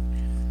 like,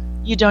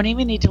 you don't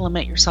even need to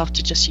limit yourself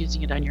to just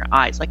using it on your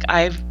eyes. Like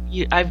I've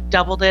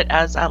doubled it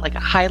as like a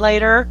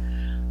highlighter.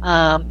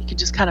 You can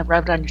just kind of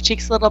rub it on your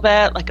cheeks a little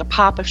bit, like a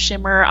pop of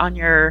shimmer on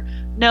your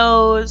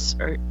nose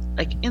or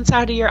like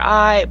inside of your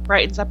eye. It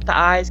brightens up the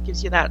eyes,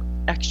 gives you that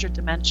extra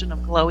dimension of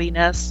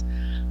glowiness.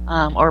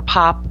 Or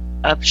pop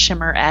of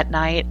shimmer at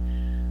night,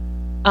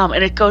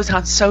 and it goes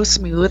on so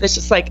smooth. It's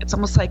just like, it's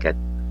almost like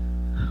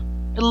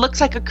It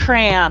looks like a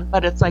crayon,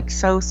 but it's like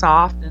so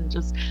soft and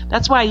just,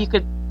 that's why you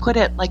could put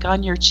it like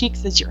on your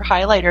cheeks as your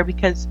highlighter,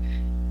 because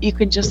you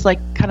can just like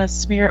kind of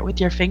smear it with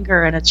your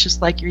finger and it's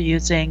just like you're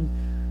using,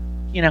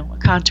 a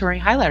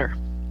contouring highlighter.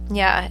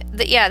 Yeah,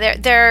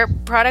 their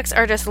products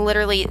are just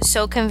literally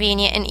so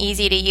convenient and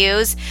easy to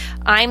use.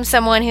 I'm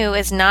someone who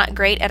is not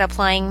great at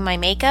applying my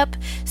makeup,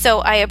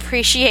 so I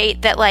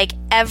appreciate that like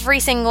every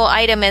single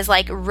item is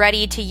like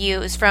ready to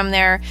use, from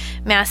their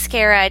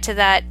mascara to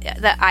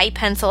the eye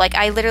pencil. Like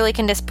I literally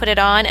can just put it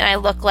on and I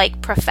look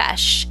like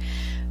profesh.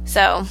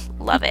 So,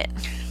 love it.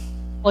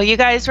 Well, you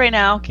guys right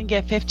now can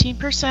get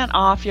 15%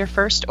 off your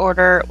first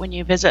order when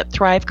you visit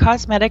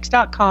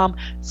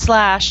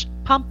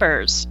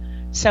thrivecosmetics.com/pumpers.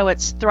 So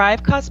it's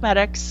Thrive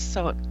Cosmetics,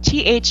 so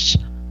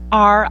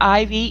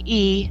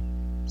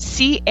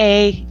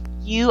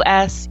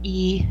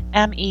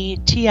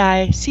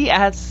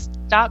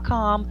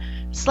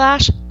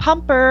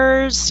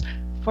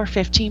for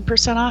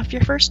 15% off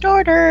your first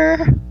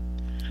order.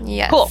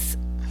 Yes. Cool.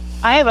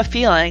 I have a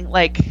feeling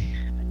I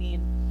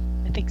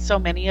think so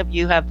many of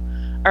you have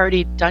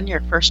already done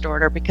your first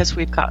order because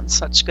we've gotten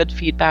such good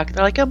feedback.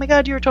 They're like, oh my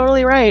God, you were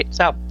totally right.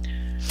 So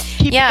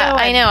keep it going.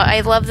 I know.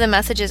 I love the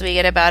messages we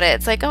get about it.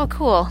 It's like, oh,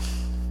 cool.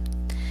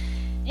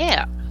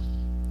 Yeah.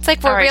 It's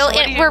like we're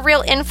we're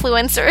real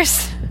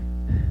influencers.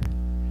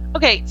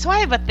 Okay, so I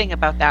have a thing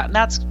about that, and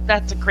that's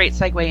a great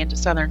segue into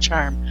Southern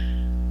Charm.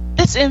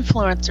 This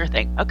influencer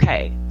thing.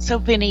 Okay, so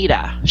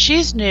Venita,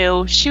 she's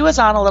new. She was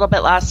on a little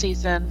bit last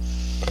season.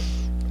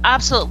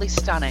 Absolutely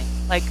stunning.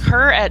 Like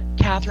her at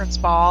Catherine's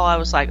ball, I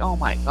was like, oh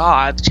my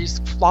God, she's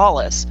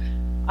flawless.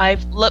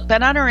 I've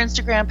been on her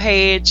Instagram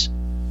page.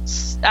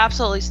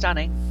 Absolutely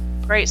stunning.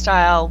 Great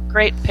style,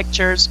 great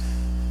pictures.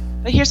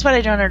 But here's what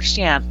I don't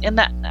understand.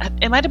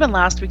 It might have been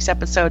last week's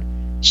episode.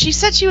 She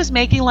said she was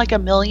making like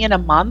 $1 million a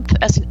month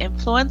as an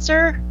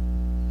influencer.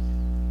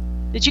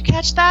 Did you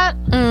catch that?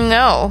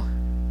 No.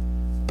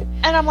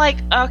 And I'm like,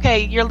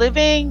 okay, you're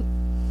living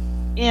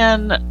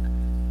in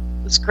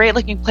this great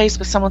looking place,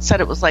 but someone said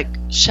it was like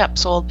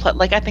Shep's old place,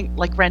 like I think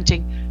like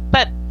renting.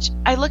 But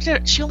I looked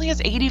at it, she only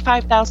has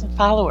 85,000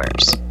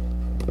 followers.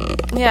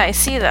 Yeah, I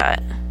see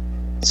that.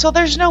 So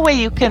there's no way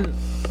you can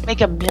make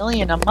 $1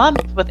 million a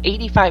month with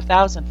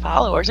 85,000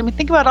 followers. I mean,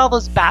 think about all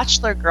those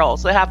Bachelor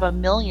girls that have $1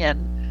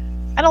 million.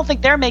 I don't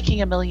think they're making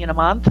 $1 million a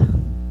month.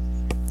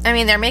 I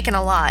mean, they're making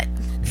a lot,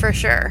 for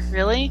sure.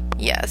 Really?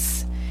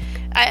 Yes.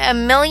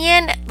 $1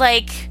 million,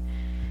 like,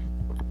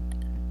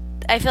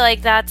 I feel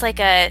like that's like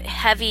a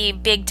heavy,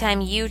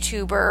 big-time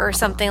YouTuber or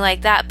something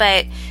like that,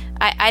 but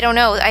I don't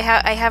know.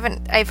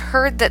 I've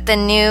heard that the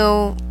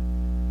new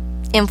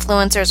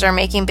influencers are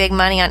making big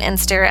money on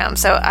Instagram,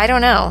 so I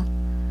don't know.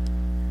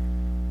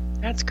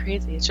 That's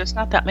crazy. It's just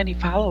not that many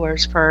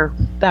followers for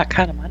that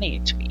kind of money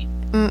to me.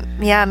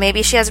 Yeah,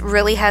 maybe she has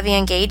really heavy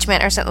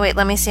engagement or something. Wait,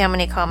 let me see how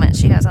many comments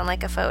she has on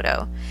like a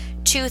photo.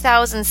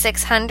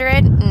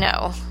 2,600?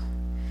 No.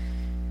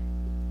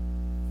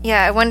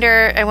 Yeah, I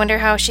wonder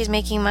how she's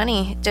making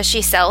money. Does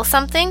she sell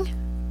something?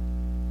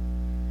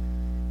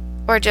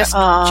 Or just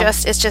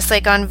it's just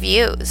like on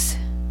views?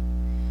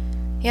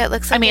 Yeah, it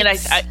looks like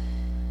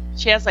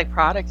she has like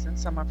products in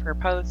some of her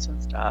posts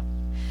and stuff.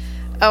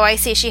 Oh, I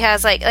see. She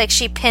has like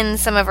she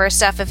pins some of her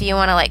stuff if you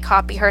want to like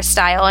copy her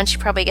style, and she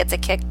probably gets a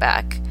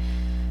kickback.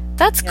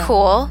 That's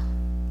cool.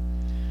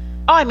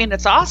 Oh, I mean,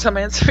 it's awesome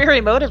and it's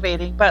very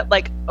motivating, but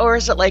or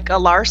is it like a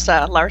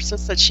Larsa? Larsa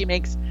said she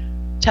makes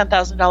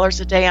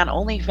 $10,000 a day on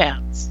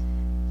OnlyFans.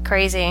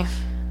 Crazy.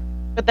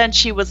 But then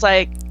she was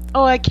like,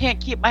 oh, I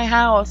can't keep my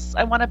house.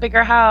 I want a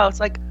bigger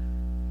house. Like,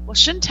 well,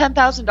 shouldn't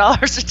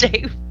 $10,000 a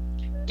day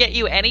get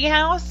you any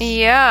house?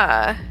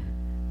 Yeah.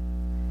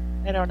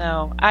 I don't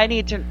know. I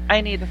need to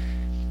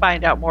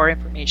find out more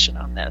information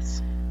on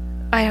this.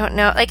 I don't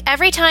know. Like,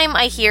 every time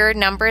I hear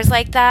numbers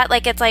like that,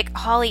 like, it's like,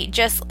 Holly,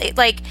 just,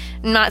 like,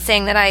 I'm not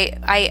saying that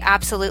I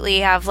absolutely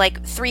have,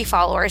 like, 3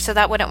 followers, so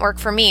that wouldn't work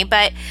for me,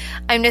 but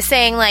I'm just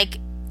saying, like,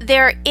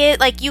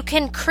 you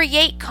can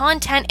create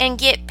content and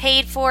get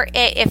paid for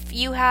it. If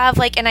you have,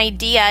 like, an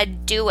idea,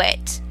 do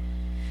it.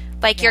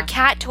 Like, your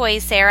cat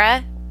toys,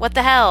 Sarah. What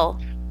the hell?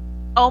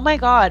 Oh, my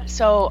God.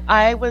 So,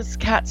 I was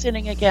cat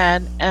sitting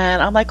again,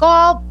 and I'm like, oh,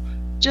 I'll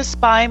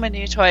just buy him a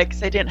new toy,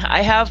 because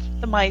I have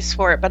the mice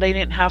for it, but I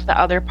didn't have the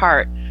other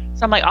part.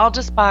 So I'm like, I'll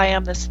just buy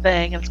him this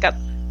thing, and it's got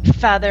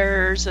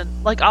feathers, and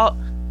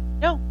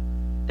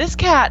this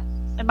cat,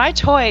 and my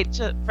toy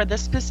for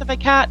this specific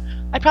cat,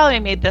 I probably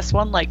made this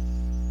one like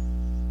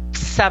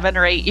 7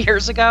 or 8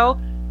 years ago.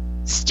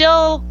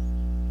 Still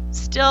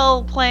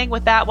playing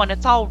with that one.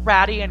 It's all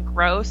ratty and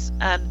gross,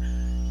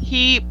 and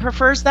he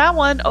prefers that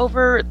one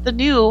over the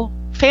new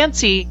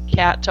fancy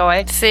cat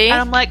toy. See? And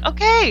I'm like,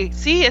 okay,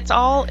 see, it's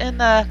all in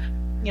the,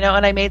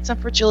 and I made some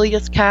for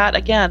Julia's cat.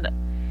 Again,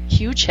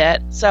 huge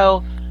hit.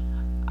 So,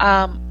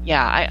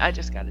 I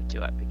just got to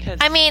do it because.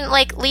 I mean,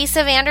 like Lisa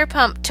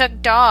Vanderpump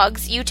took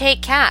dogs, you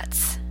take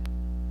cats.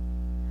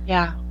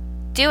 Yeah.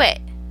 Do it.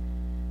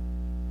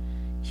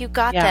 You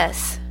got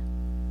this.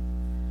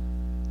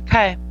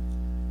 Okay.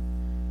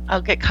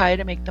 I'll get Kai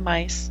to make the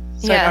mice.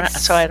 So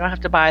Yes. I don't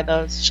have to buy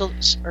those.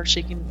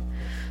 She can.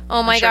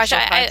 Oh my gosh,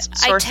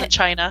 source in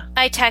China.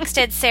 I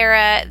texted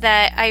Sarah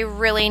that I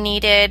really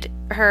needed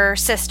her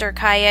sister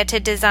Kaya to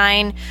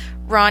design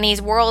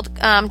Ronnie's World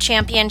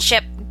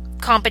Championship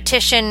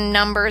competition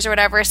numbers or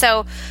whatever.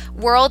 So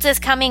Worlds is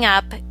coming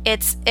up.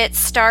 It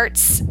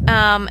starts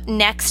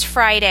next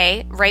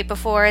Friday, right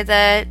before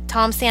the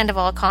Tom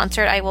Sandoval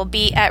concert. I will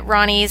be at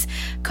Ronnie's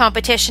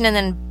competition and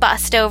then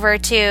bust over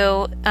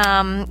to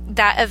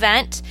that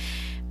event.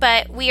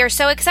 But we are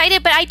so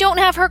excited, but I don't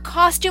have her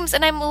costumes,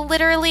 and I'm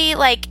literally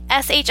like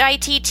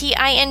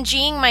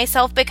SHITTINGing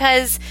myself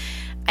because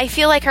I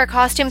feel like her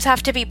costumes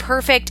have to be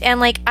perfect, and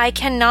like I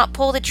cannot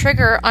pull the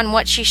trigger on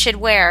what she should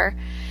wear.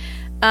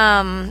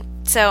 I'm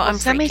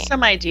send me freaking.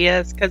 some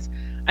ideas, because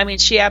I mean,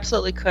 she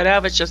absolutely could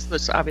have. It's just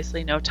there's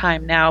obviously no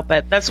time now,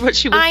 but that's what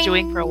she was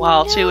doing for a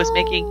while too, was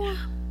making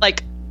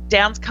like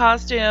dance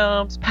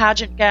costumes,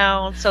 pageant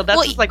gowns. So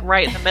that's just like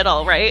right in the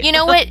middle, right? You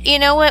know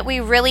what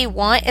we really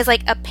want is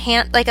like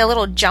like a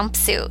little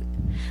jumpsuit.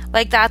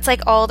 Like that's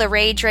like all the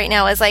rage right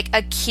now is like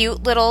a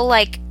cute little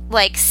like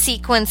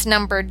sequence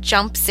numbered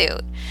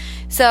jumpsuit.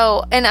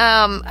 So, and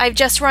I've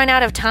just run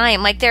out of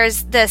time. Like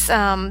there's this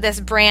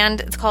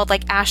brand, it's called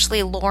like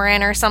Ashley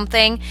Lauren or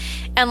something,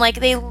 and like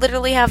they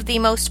literally have the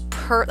most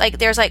like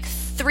there's like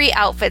 3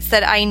 outfits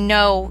that I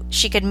know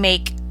she could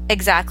make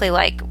exactly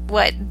like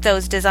what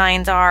those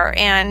designs are,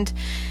 and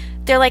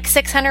they're like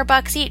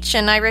 $600 each,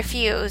 and I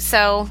refuse.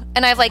 So,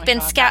 and I've like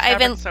I've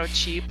been so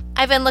cheap.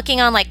 I've been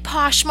looking on like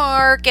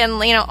Poshmark and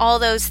all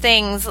those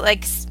things,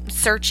 like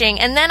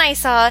searching, and then I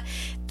saw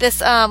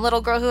this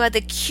little girl who had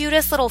the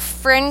cutest little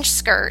fringe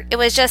skirt. It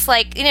was just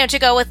like, to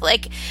go with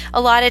like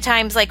a lot of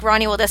times like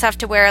Ronnie will just have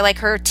to wear like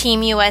her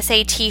Team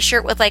USA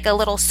t-shirt with like a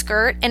little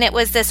skirt, and it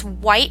was this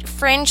white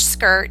fringe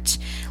skirt,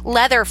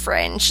 leather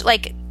fringe,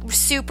 like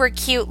super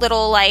cute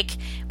little, like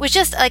was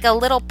just like a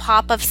little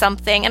pop of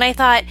something. And I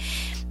thought,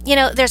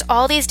 there's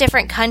all these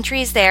different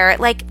countries there.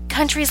 Like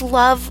countries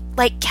love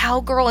like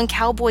cowgirl and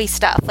cowboy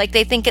stuff. Like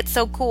they think it's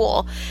so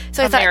cool.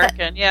 So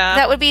American, I thought yeah,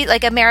 that would be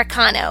like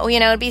Americano.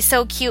 It'd be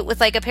so cute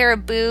with like a pair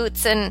of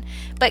boots.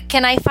 But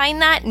can I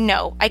find that?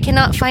 No, I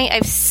cannot find.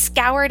 I've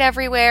scoured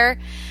everywhere.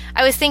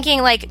 I was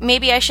thinking like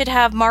maybe I should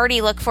have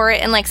Marty look for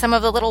it in like some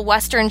of the little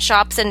Western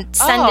shops and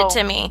send it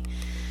to me.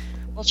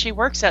 Well, she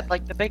works at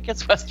like the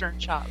biggest Western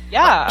shop.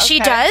 Yeah, She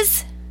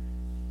does.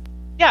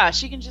 Yeah,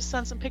 she can just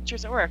send some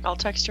pictures at work. I'll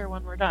text her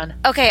when we're done.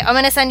 Okay, I'm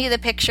gonna send you the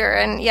picture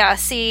and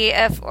see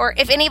if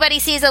anybody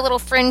sees a little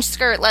fringe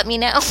skirt, let me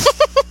know.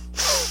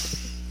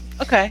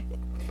 Okay,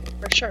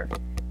 for sure.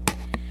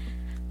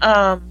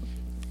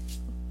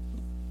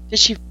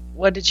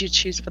 What did you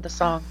choose for the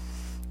song?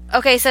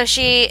 Okay, so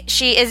she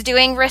is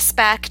doing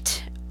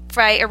Respect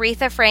by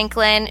Aretha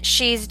Franklin.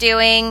 She's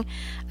doing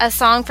a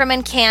song from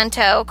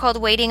Encanto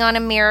called Waiting on a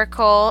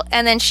Miracle,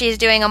 and then she's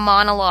doing a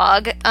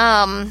monologue.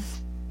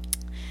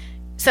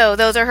 So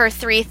those are her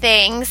 3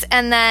 things.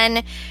 And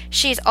then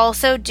she's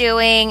also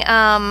doing,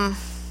 oh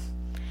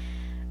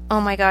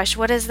my gosh,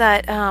 what is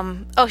that?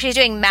 She's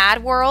doing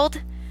Mad World,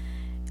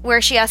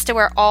 where she has to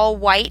wear all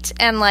white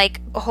and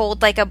like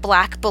hold like a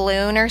black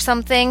balloon or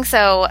something.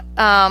 So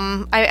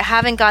I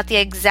haven't got the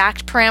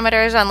exact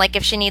parameters on like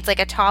if she needs like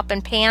a top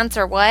and pants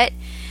or what.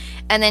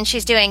 And then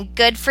she's doing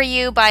Good For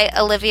You by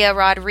Olivia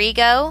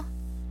Rodrigo.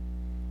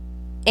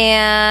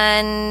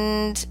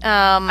 And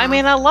I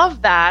mean, I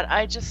love that.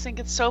 I just think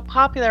it's so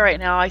popular right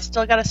now. I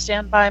still got to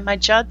stand by my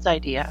Judd's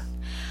idea.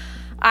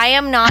 I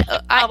am not.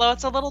 Although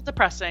it's a little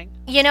depressing.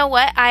 You know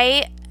what?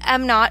 I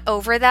am not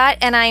over that,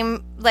 and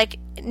I'm like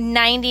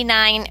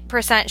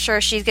 99%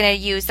 sure she's going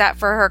to use that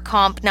for her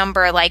comp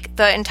number like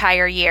the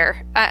entire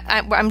year.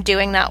 I'm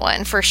doing that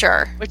one for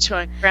sure. Which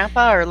one,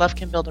 Grandpa or Love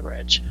Can Build a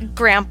Bridge?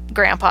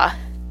 Grandpa.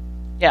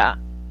 Yeah,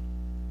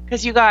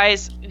 because you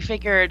guys, we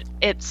figured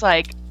it's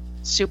like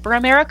super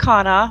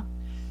Americana.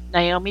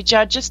 Naomi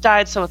Judd just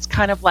died, so it's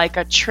kind of like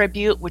a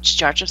tribute, which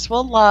judges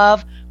will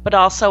love, but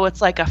also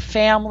it's like a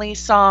family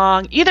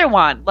song. Either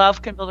one,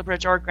 Love Can Build a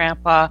Bridge or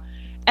Grandpa,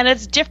 and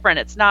it's different.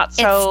 It's not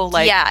so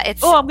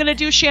I'm going to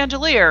do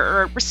Chandelier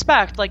or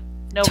Respect, like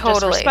no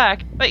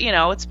disrespect, but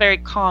it's very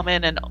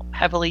common and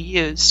heavily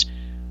used.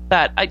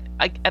 But I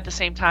at the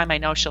same time, I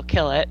know she'll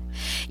kill it.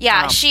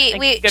 Yeah,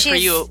 good for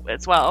you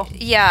as well.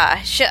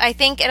 Yeah, I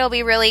think it'll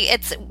be really.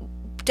 It's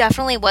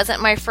definitely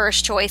wasn't my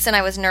first choice, and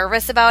I was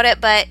nervous about it,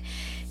 but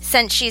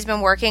since she's been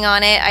working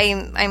on it,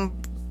 I'm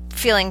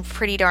feeling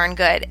pretty darn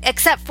good.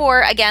 Except for,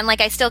 again,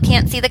 like I still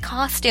can't see the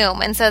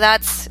costume, and so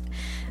that's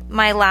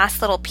my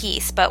last little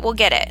piece, but we'll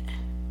get it.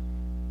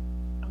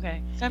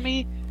 Okay, send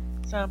me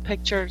some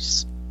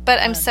pictures. But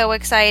I'm so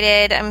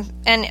excited.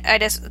 And I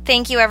just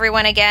thank you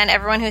everyone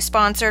who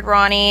sponsored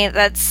Ronnie.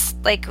 That's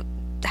like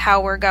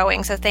how we're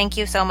going. So thank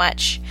you so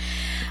much.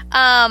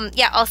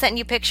 I'll send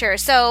you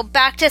pictures. So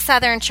back to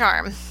Southern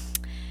Charm.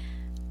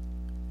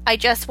 I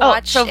just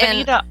watched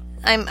and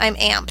I'm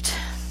amped.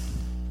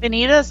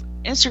 Vanita's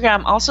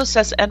Instagram also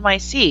says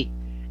NYC.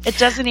 It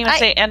doesn't even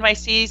say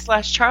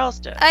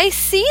NYC/Charleston. I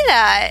see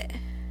that.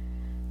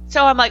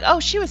 So I'm like, oh,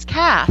 she was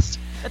cast.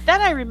 But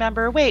then I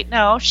remember, wait,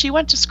 no, she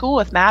went to school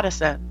with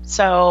Madison,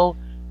 so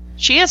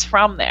she is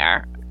from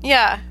there.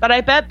 Yeah. But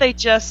I bet they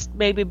just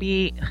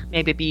maybe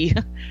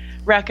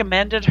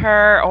recommended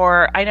her,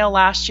 or I know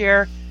last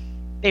year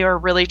they were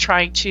really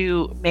trying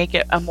to make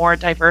it a more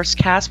diverse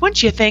cast.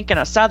 Wouldn't you think, in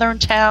a southern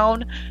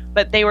town?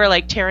 But they were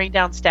like tearing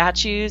down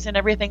statues and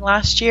everything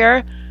last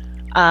year.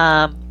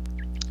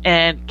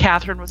 And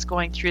Catherine was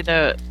going through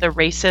the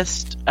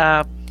racist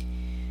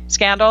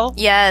scandal.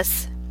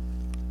 Yes.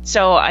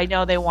 So I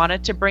know they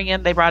wanted to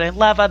they brought in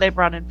Leva, they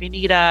brought in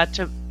Venita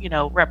to,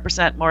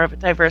 represent more of a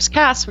diverse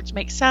cast, which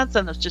makes sense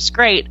and it's just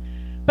great.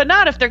 But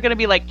not if they're going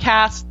to be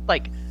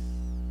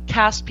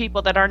cast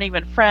people that aren't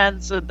even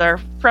friends and they're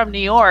from New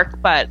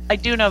York. But I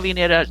do know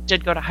Venita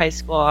did go to high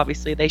school.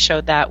 Obviously, they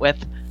showed that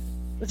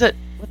was it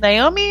with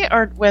Naomi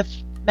or with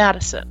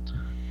Madison?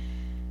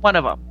 One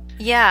of them.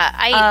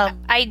 Yeah,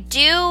 I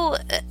do,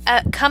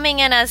 coming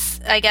in as,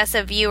 I guess,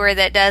 a viewer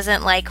that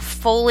doesn't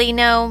fully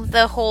know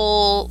the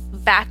whole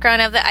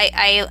background of it,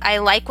 I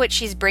like what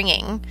she's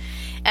bringing,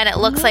 and it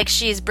looks like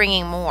she's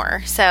bringing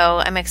more, so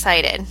I'm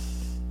excited.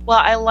 Well,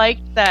 I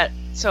liked that.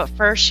 So at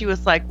first she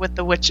was with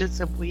the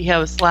witches of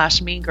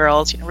WeHo / Mean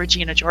Girls,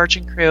 Regina George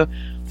and crew,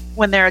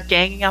 when they're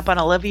ganging up on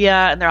Olivia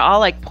and they're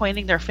all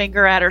pointing their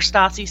finger at her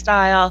Stassi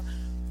style,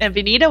 and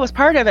Venita was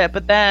part of it,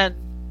 but then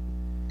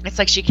it's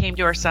she came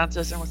to her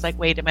senses and was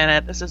wait a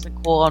minute, this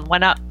isn't cool, and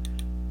went up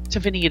to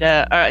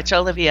to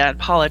Olivia and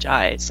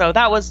apologized. So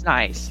that was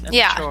nice and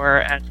mature,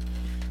 and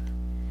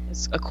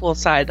it's a cool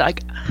side.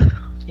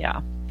 Yeah.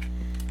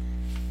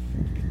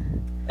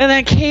 And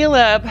then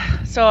Caleb,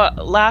 so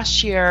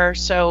last year,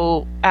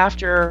 so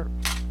after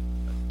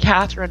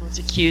Catherine was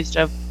accused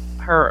of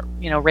her,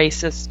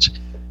 racist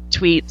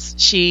tweets,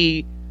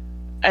 she,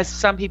 as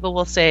some people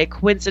will say,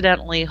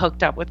 coincidentally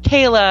hooked up with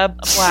Caleb,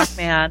 a black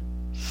man,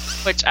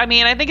 which, I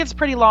think it's a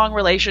pretty long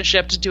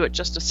relationship to do it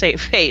just to save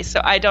face.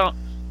 So I don't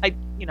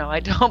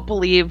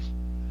believe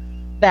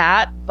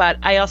that, but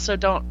I also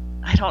don't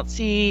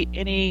see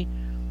any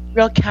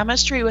real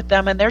chemistry with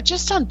them, and they're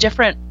just on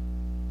different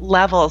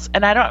levels.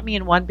 And I don't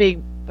mean one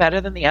being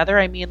better than the other.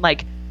 I mean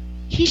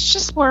he's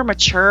just more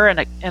mature and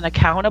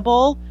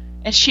accountable,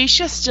 and she's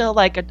just still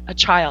a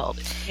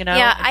child,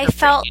 Yeah, I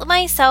felt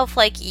myself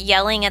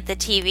yelling at the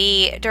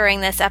TV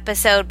during this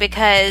episode,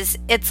 because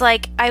it's I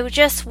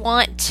just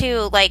want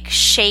to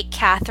shake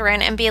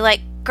Catherine and be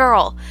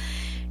girl,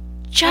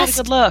 just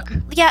good look.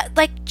 Yeah,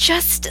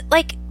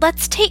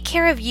 let's take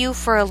care of you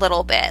for a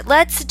little bit.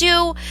 Let's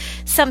do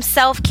some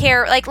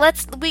self-care.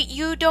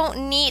 You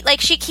don't need,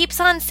 she keeps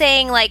on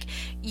saying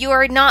you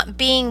are not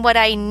being what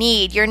I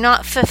need. You're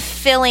not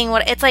fulfilling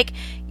what it's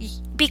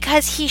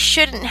because he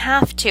shouldn't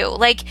have to.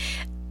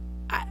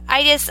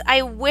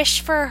 I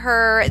wish for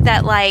her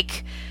that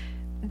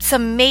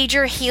some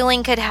major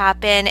healing could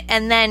happen,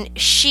 and then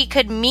she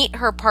could meet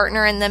her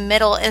partner in the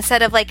middle,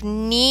 instead of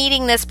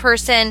needing this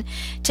person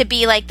to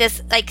be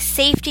this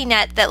safety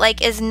net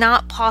that is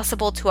not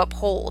possible to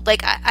uphold.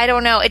 I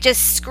don't know, it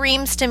just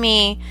screams to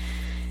me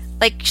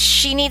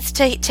she needs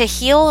to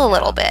heal a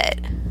little bit.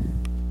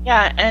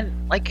 Yeah, and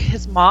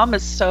his mom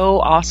is so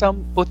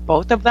awesome with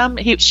both of them.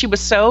 She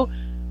was so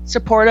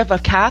supportive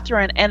of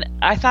Catherine, and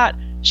I thought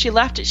she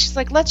left it. She's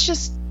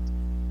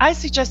I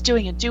suggest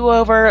doing a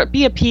do-over,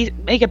 make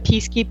a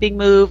peacekeeping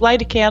move,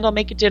 light a candle,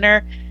 make a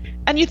dinner.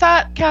 And you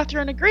thought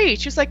Catherine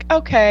agreed. She's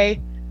okay.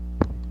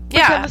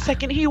 Yeah. But then the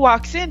second he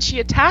walks in, she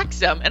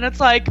attacks him. And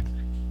it's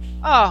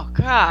oh,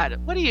 God,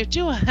 what are you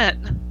doing?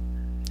 And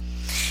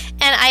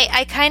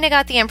I kind of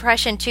got the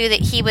impression, too, that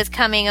he was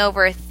coming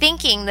over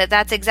thinking that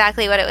that's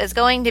exactly what it was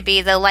going to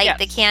be, the light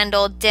the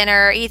candle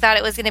dinner. He thought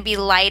it was going to be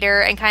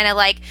lighter and kind of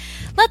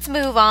let's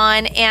move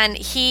on. And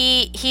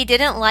he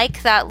didn't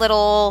like that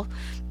little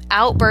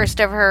outburst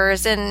of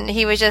hers, and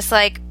he was just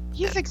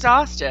he's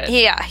exhausted.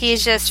 Yeah,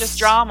 he's just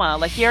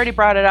drama. He already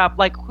brought it up.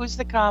 Who's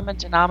the common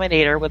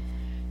denominator with?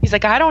 He's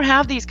I don't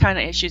have these kind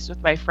of issues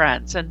with my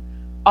friends, and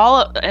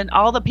all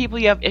the people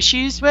you have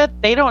issues with,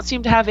 they don't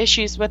seem to have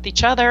issues with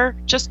each other.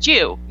 Just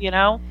you, So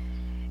yeah,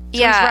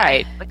 he's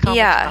right. The common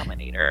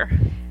denominator.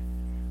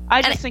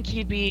 I just think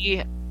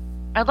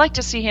I'd like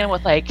to see him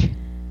with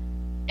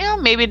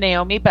maybe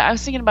Naomi, but I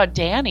was thinking about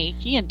Danny.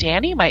 He and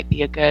Danny might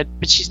be but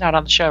she's not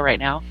on the show right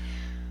now.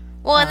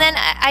 Well, and then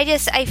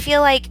I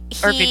feel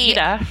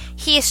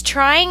he's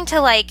trying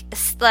to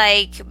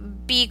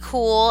be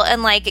cool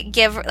and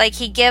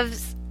he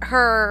gives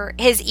her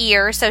his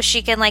ear so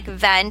she can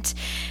vent,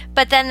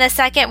 but then the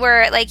second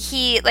where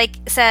he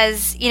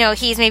says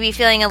he's maybe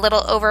feeling a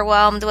little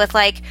overwhelmed with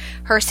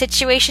her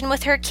situation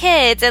with her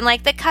kids and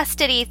the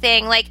custody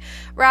thing,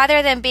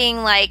 rather than being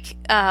I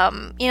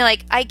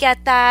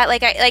get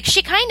that,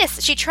 she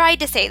tried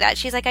to say that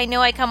she's I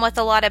know I come with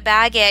a lot of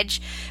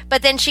baggage,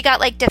 but then she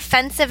got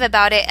defensive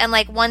about it and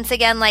once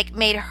again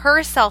made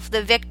herself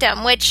the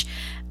victim, which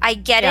I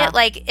get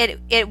it.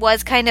 It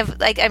was kind of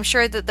I'm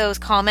sure that those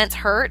comments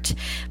hurt,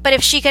 but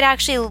if she could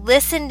actually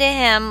listen to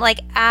him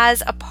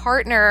as a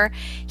partner,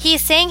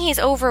 he's saying he's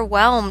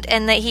overwhelmed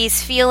and that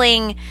he's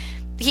feeling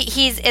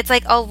it's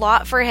a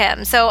lot for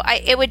him. So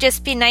it would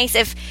just be nice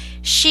if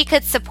she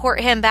could support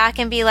him back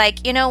and be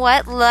like, you know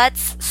what,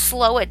 let's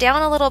slow it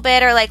down a little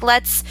bit, or like,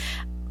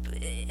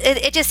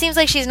 it just seems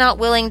like she's not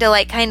willing to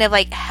like kind of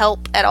like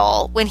help at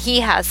all when he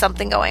has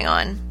something going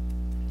on.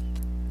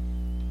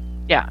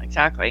 Yeah,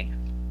 exactly.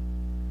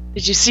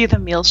 Did you see the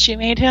meals she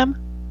made him?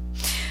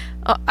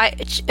 Oh,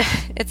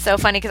 it's so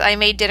funny because I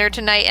made dinner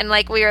tonight and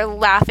like we were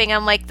laughing.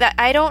 I'm like, that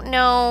I don't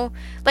know,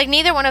 like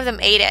neither one of them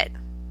ate it.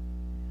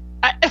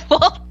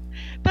 Well,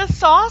 the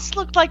sauce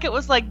looked like it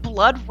was like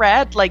blood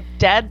red, like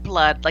dead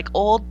blood, like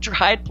old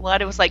dried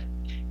blood. It was like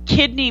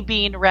kidney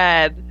bean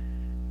red,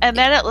 and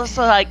then it was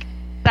like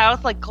that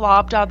was like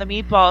globbed on the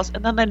meatballs,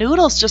 and then the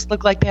noodles just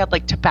looked like they had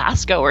like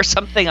Tabasco or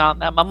something on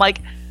them. I'm like,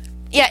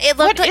 yeah, it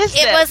looked like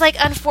it was like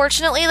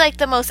unfortunately like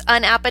the most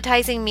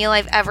unappetizing meal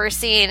I've ever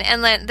seen.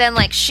 And then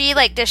like she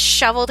like just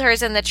shoveled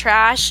hers in the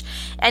trash,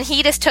 and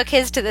he just took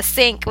his to the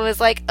sink and was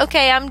like,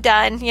 okay, I'm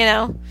done, you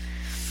know.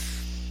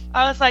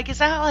 I was like, is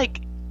that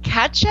like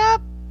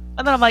ketchup?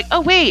 And then I'm like,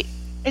 oh wait,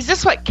 is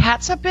this what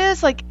catsup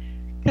is? Like,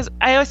 because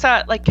I always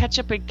thought like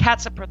ketchup and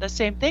catsup are the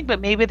same thing, but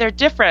maybe they're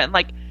different.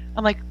 Like,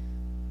 I'm like,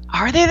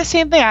 are they the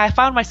same thing? I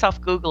found myself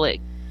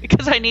Googling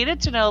because I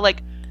needed to know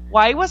like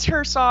why was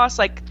her sauce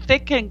like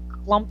thick and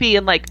lumpy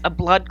and like a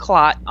blood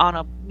clot on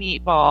a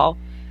meatball,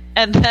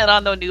 and then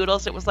on the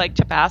noodles it was like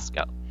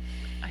Tabasco.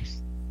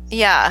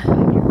 Yeah.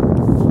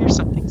 Here's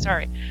something.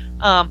 Sorry.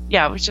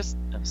 Yeah, it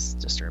was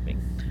disturbing.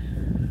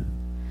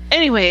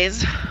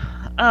 Anyways,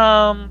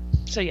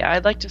 so yeah,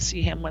 I'd like to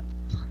see him with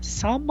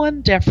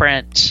someone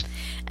different.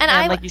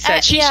 And like you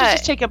said, she should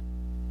just take a.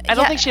 I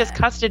don't think she has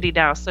custody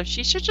now, so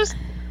she should just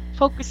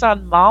focus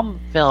on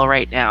Momville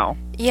right now.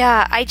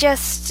 Yeah, I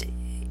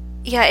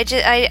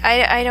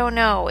don't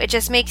know. It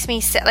just makes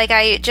me like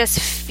I just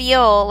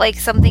feel like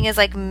something is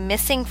like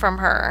missing from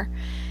her.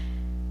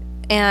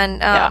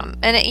 And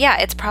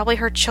it's probably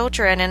her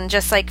children, and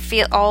just like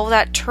feel all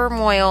that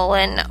turmoil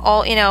and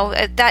all, you know,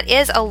 that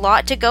is a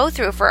lot to go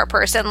through for a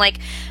person. Like,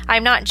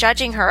 I'm not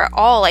judging her at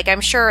all. Like,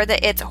 I'm sure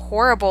that it's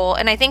horrible,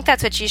 and I think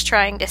that's what she's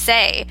trying to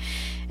say.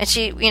 And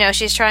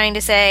she's trying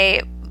to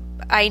say,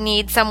 I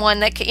need someone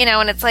that, you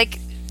know, and it's like,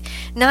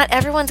 not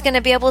everyone's going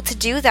to be able to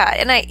do that.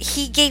 And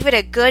he gave it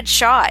a good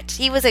shot.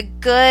 He was a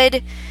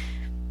good,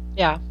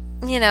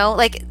 you know,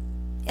 like,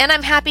 and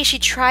I'm happy she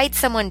tried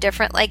someone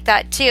different like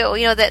that too.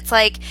 You know, that's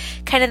like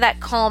kind of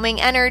that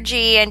calming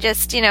energy and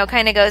just, you know,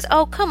 kind of goes,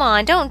 oh, come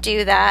on, don't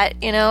do that.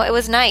 You know, it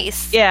was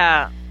nice.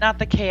 Yeah, not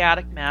the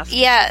chaotic mess.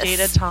 Yes. She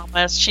dated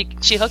Thomas.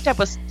 She hooked up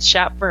with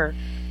Shep for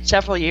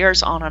several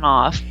years on and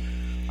off.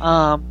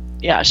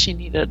 Yeah, she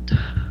needed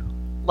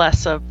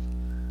less of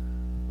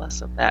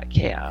that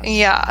chaos.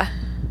 Yeah.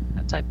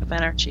 That type of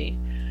energy.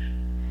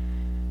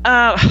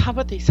 How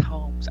about these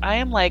homes?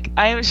 I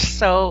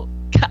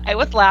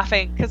was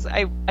laughing because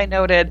I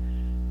noted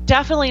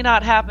definitely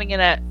not happening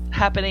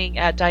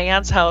at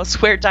Diane's house,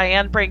 where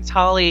Diane brings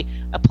Holly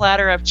a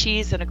platter of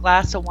cheese and a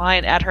glass of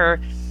wine at her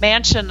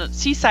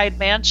seaside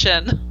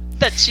mansion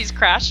that she's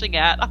crashing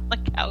at on the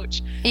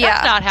couch. Yeah.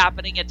 That's not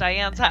happening at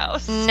Diane's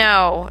house.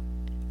 No,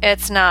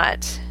 it's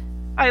not.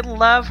 I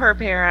love her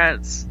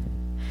parents.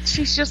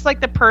 She's just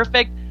like the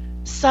perfect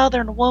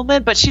Southern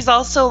woman, but she's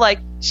also like,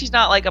 she's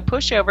not like a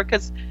pushover,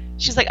 because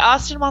she's like,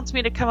 Austin wants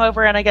me to come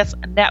over and I guess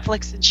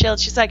Netflix and chill.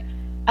 She's like,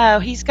 oh,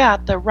 he's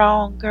got the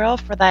wrong girl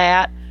for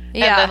that.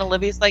 Yeah. And then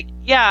Olivia's like,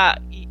 yeah,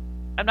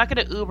 I'm not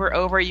going to Uber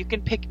over. You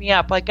can pick me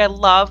up. Like, I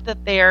love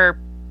that they're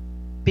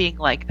being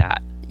like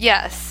that.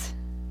 Yes.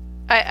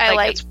 I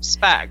like it's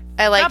respect.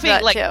 I like not being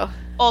that like too.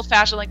 Old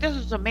fashioned, like this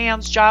is a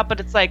man's job, but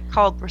it's like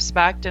called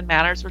respect and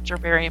manners, which are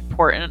very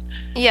important.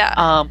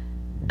 Yeah.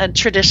 And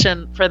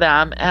tradition for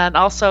them. And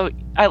also,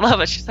 I love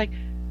it. She's like,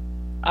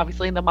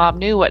 obviously the mom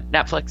knew what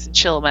Netflix and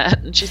chill meant,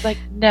 and she's like,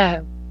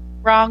 no,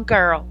 wrong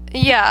girl.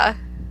 Yeah.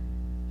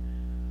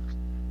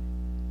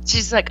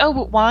 She's like, oh,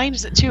 but wine,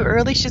 is it too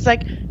early? She's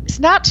like, it's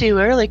not too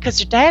early because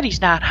your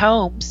daddy's not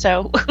home,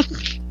 so.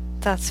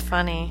 That's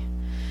funny.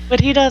 But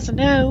he doesn't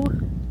know.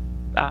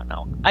 I don't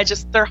know.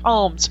 Their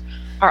homes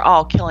are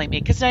all killing me,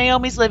 because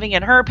Naomi's living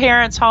in her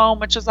parents' home,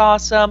 which is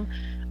awesome.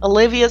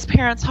 Olivia's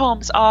parents'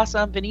 home is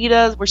awesome.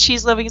 Vanita's, where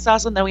she's living, is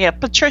awesome. Then we have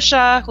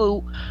Patricia,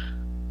 who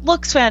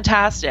looks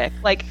fantastic.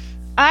 Like,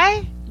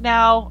 I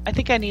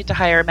think I need to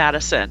hire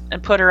Madison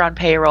and put her on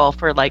payroll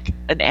for like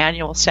an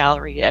annual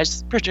salary,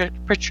 as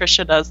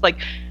Patricia does. Like,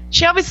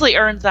 she obviously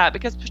earns that,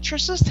 because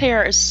Patricia's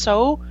hair is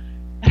so,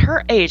 at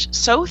her age,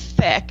 so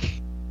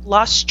thick,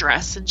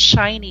 lustrous and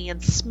shiny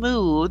and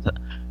smooth.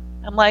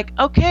 I'm like,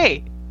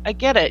 okay, I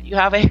get it. You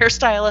have a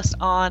hairstylist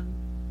on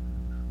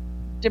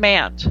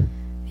demand.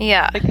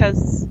 Yeah.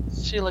 Because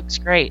she looks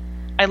great.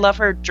 I love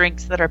her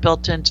drinks that are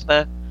built into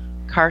the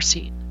car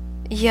seat.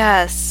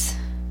 Yes.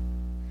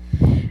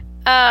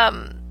 I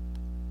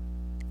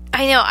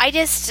know.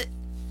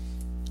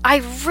 I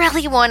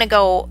really want to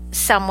go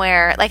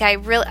somewhere. Like, I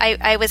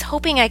was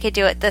hoping I could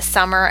do it this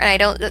summer, and I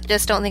don't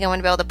think I'm going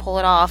to be able to pull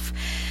it off.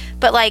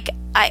 But like,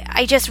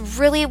 I just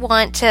really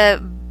want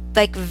to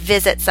like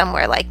visit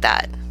somewhere like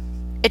that.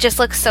 It just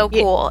looks so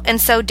cool and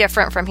so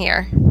different from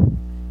here.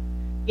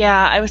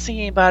 Yeah, I was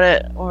thinking about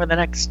it over the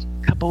next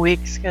couple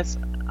weeks because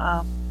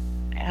I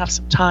have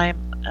some time,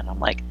 and I'm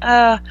like,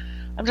 I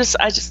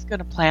just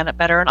gonna plan it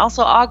better. And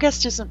also,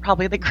 August isn't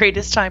probably the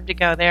greatest time to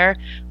go there.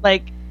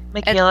 Like,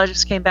 It, Michaela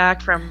just came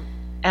back from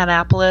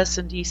Annapolis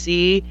and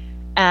DC,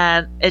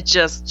 and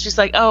she's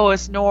like, oh,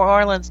 it's New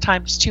Orleans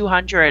times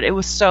 200. It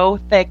was so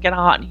thick and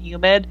hot and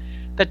humid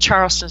that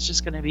Charleston's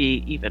just gonna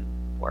be even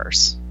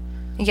worse.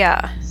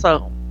 yeah.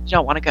 So you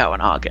don't want to go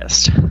in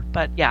August.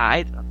 But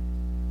yeah,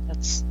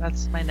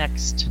 that's my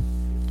next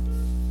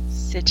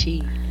city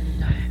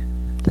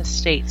in the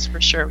States for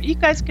sure. You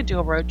guys could do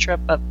a road trip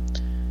up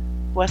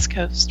West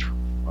Coast,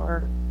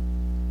 or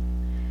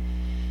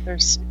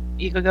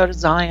you could go to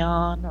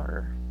Zion,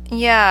 or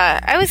Yeah,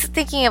 I was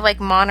thinking of like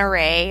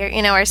Monterey,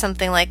 or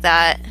something like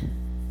that.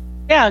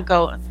 yeah,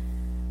 go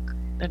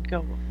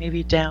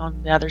maybe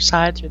down the other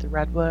side through the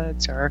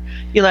redwoods, or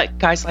you let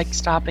guys like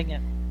stopping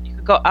at. You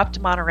could go up to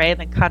Monterey,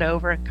 then cut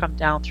over and come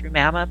down through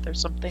Mammoth or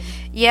something.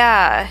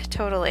 Yeah,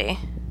 totally.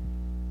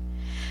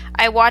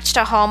 I watched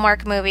a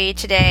Hallmark movie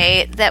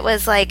today that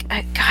was like,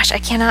 gosh, I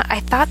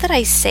thought that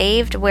I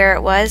saved where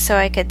it was so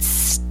I could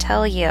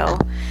tell you.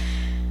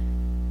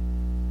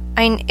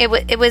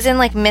 It was in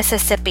like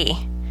Mississippi.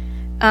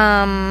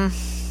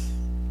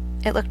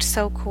 It looked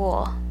so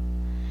cool.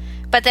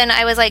 But then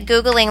I was like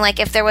Googling like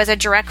if there was a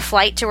direct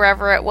flight to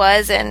wherever it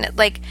was, and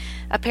like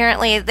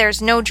apparently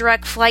there's no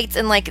direct flights,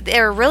 and like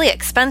they're really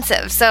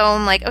expensive. So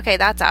I'm like, okay,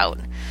 that's out.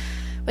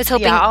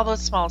 Yeah, all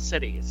those small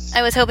cities.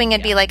 I was hoping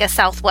it'd be like a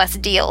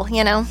Southwest deal,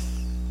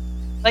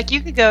 Like,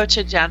 you could go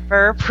to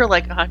Denver for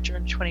like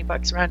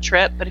 $120 round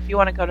trip, but if you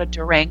want to go to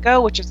Durango,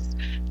 which is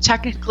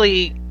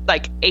technically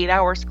like 8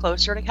 hours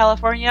closer to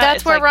California,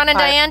 that's where like Ron and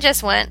Diane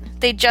just went.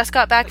 They just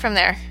got back from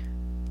there.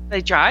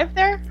 They drive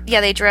there?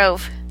 Yeah, they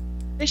drove.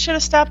 They should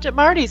have stopped at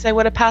Marty's. They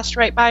would have passed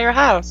right by your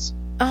house.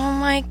 Oh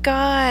my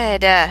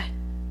god.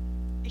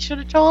 You should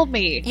have told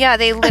me. Yeah,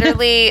 they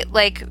literally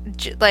like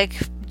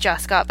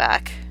just got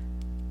back.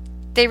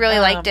 They really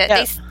liked it.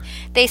 Yeah.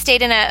 They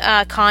stayed in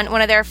a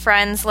one of their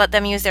friends let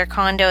them use their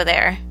condo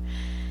there.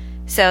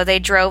 So they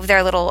drove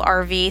their little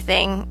RV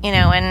thing,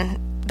 and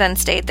then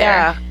stayed there.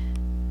 Yeah.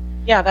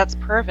 Yeah, that's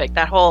perfect.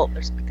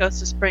 There's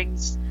Pagosa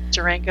Springs,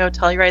 Durango,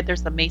 Telluride.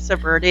 There's the Mesa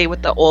Verde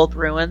with the old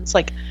ruins.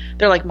 Like,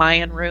 they're like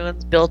Mayan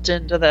ruins built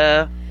into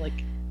the,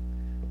 like...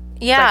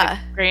 Yeah.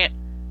 Like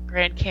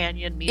Grand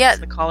Canyon meets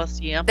the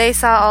Coliseum. They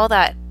saw all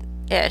that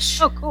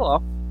ish. Oh,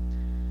 cool.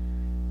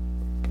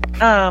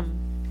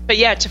 But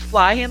yeah, to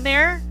fly in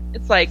there,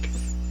 it's like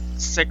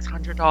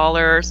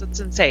 $600. It's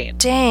insane.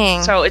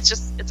 Dang. So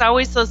it's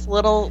always those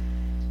little,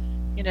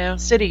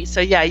 cities.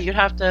 So yeah, you'd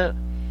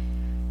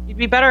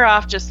be better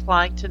off just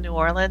flying to New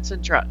Orleans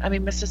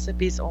and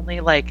Mississippi's only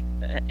like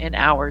an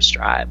hour's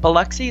drive.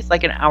 Biloxi is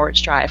like an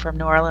hour's drive from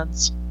New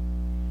Orleans.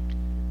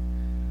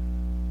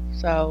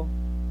 So,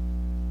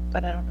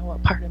 but I don't know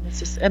what part of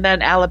Mississippi. And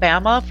then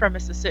Alabama from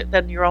Mississippi,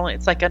 then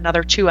it's like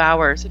another 2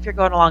 hours if you're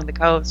going along the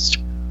coast.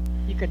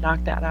 You could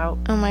knock that out.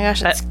 Oh my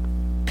gosh, that's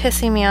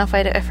pissing me off.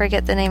 I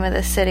forget the name of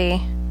the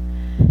city.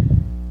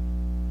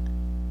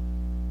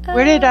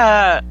 Where did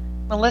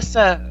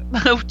Melissa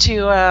move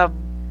to?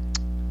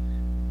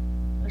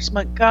 There's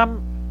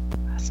Montgomery.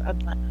 That's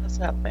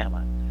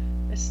Alabama.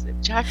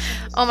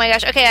 Jackson. Oh my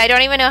gosh. Okay, I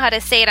don't even know how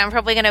to say it. I'm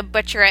probably gonna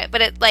butcher it,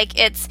 but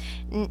it's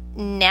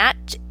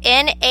Natchech.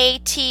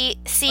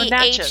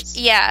 Natchez.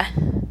 Yeah.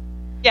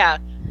 Yeah,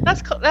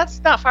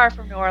 that's not far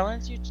from New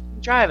Orleans. You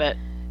can drive it.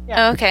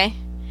 Yeah. Oh, okay.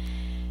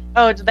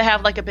 Oh, do they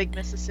have like a big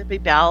Mississippi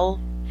Belle,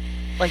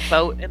 like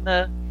boat in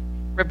the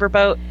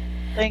riverboat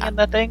thing in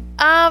the thing?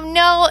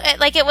 No,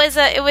 it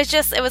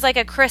was like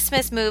a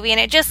Christmas movie, and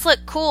it just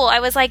looked cool. I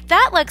was like,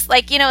 that looks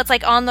like, it's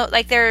like on the,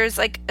 like there's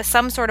like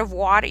some sort of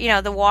water,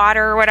 the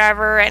water or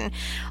whatever, and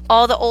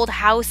all the old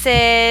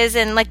houses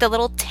and like the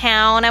little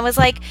town. I was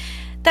like,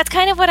 that's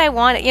kind of what I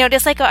want,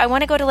 just like I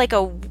want to go to like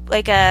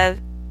a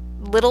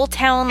little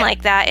town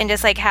like that and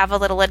just like have a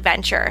little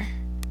adventure.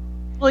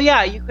 Well,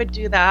 yeah, you could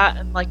do that,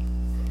 and like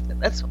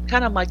that's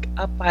kind of like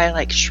up by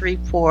like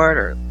Shreveport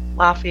or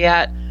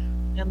Lafayette,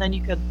 and then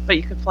you could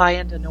fly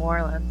into New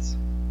Orleans.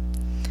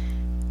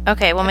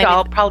 Okay, well maybe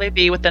I'll probably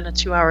be within a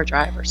 2-hour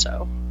drive or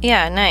so.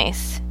 Yeah,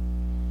 nice.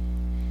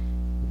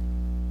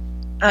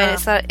 I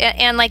just thought,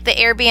 and like the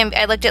Airbnb,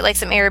 I looked at like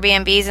some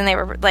Airbnbs and they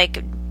were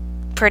like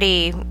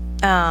pretty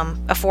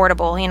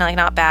affordable, like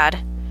not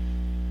bad.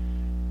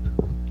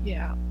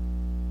 Yeah.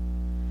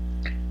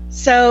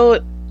 So,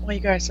 while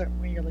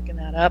you're looking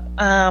that up,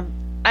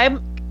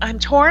 I'm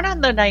torn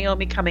on the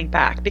Naomi coming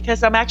back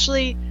because I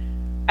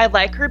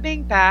like her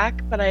being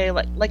back, but I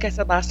like I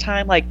said last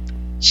time, like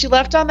she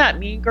left on that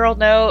mean girl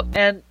note,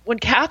 and when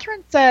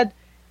Catherine said,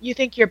 "You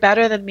think you're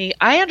better than me,"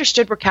 I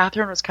understood where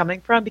Catherine was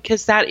coming from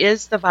because that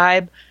is the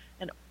vibe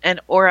and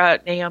aura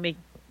Naomi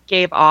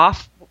gave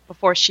off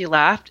before she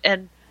left,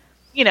 and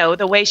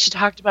the way she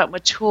talked about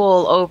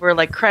Matul over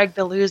like Craig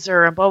the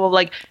loser and blah blah blah,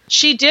 like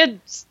she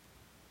did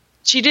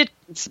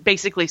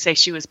basically say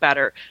she was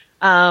better.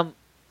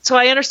 So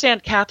I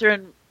understand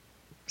Catherine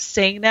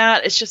saying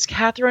that. It's just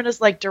Catherine is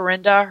like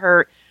Dorinda.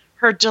 Her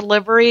her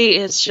delivery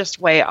is just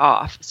way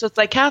off. So it's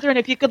like, Catherine,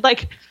 if you could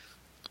like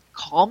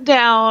calm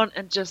down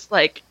and just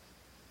like,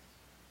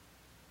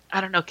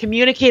 I don't know,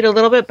 communicate a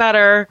little bit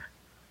better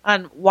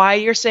on why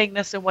you're saying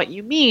this and what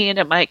you mean,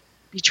 it might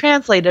be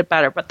translated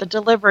better, but the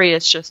delivery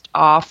is just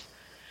off.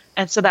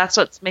 And so that's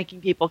what's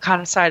making people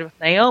kind of side with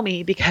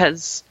Naomi,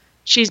 because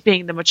she's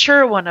being the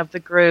mature one of the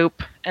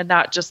group and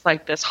not just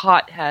like this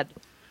hothead.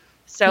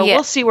 So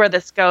we'll see where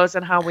this goes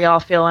and how we all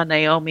feel on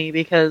Naomi,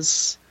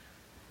 because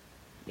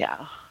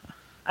yeah,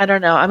 I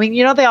don't know. I mean,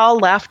 you know, they all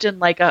left in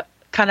like a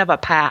kind of a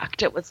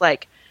pact. It was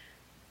like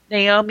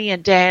Naomi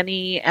and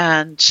Danny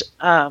and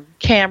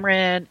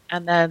Cameron,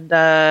 and then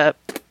the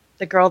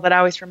girl that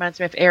always reminds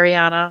me of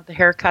Ariana, the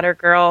hair cutter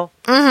girl,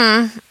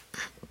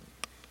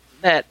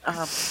 that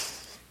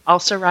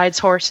also rides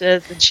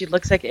horses, and she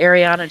looks like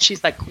Ariana, and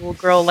she's like cool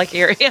girl like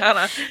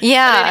Ariana.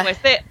 Yeah. But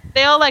anyways,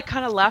 they all like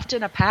kind of left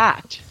in a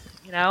pact,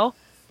 you know.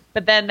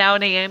 But then now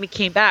Naomi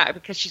came back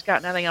because she's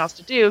got nothing else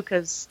to do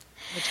because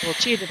Mitchell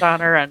cheated on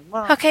her. And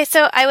well. Okay,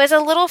 so I was a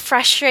little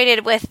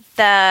frustrated with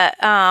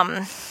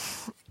the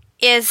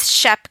is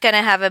Shep going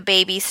to have a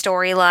baby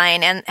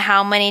storyline, and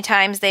how many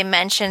times they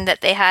mentioned that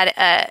they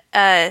had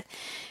a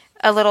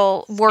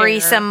little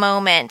worrisome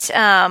moment.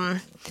 I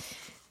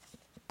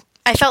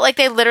felt like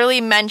they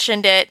literally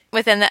mentioned it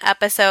within the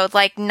episode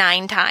like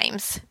 9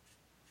 times.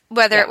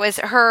 Whether it was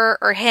her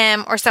or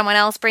him or someone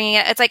else bringing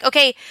it. It's like,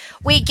 okay,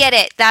 we get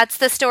it. That's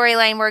the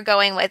storyline we're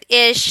going with.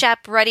 Is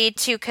Shep ready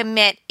to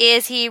commit?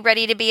 Is he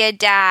ready to be a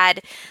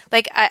dad?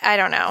 Like, I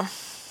don't know.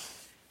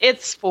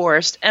 It's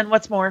forced. And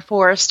what's more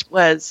forced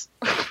was,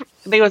 I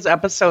think it was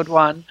episode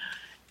 1.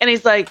 And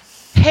he's like,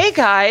 hey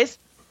guys,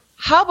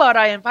 how about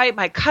I invite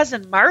my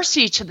cousin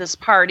Marcy to this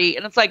party?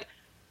 And it's like,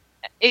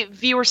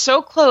 if you were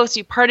so close,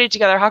 you partied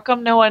together, how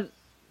come no one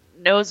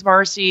knows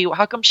Marcy?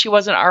 How come she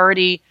wasn't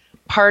already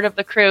part of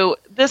the crew?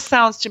 This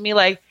sounds to me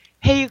like,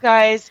 hey, you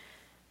guys,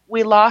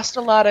 we lost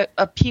a lot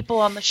of people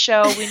on the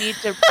show. We need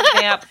to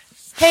revamp.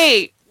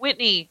 Hey,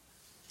 Whitney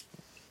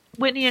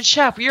and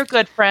Shep, you're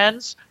good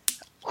friends.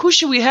 Who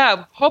should we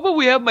have? How about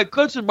we have my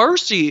cousin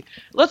Marcy?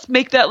 Let's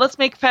make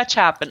fetch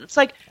happen. It's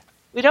like,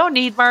 we don't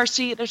need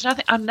Marcy.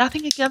 I'm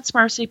nothing against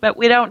Marcy, but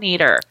we don't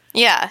need her.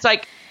 Yeah. It's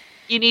like,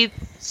 you need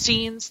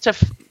scenes to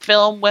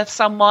film with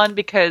someone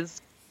because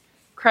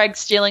Craig's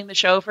stealing the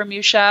show from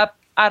you, Shep.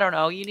 I don't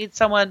know. You need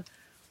someone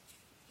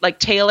like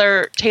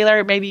Taylor.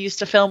 Taylor maybe used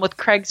to film with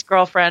Craig's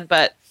girlfriend,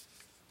 but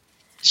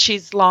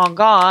she's long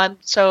gone.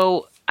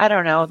 So I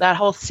don't know. That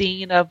whole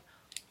scene of,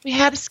 we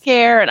had a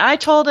scare and I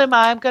told him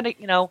I'm going to,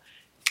 you know,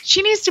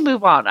 she needs to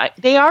move on.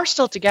 They are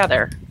still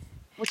together,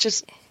 which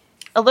is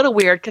a little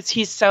weird because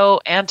he's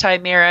so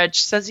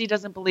anti-marriage, says he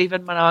doesn't believe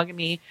in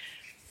monogamy,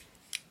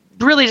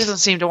 really doesn't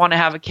seem to want to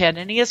have a kid,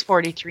 and he is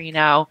 43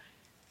 now.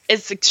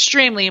 It's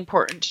extremely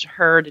important to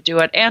her to do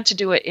it, and to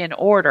do it in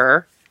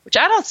order, which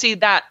I don't see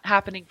that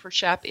happening for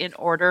Shep in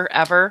order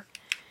ever.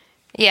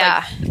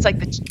 Yeah. It's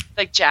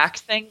like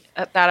Jack's thing.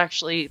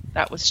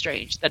 That was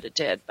strange that it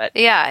did. But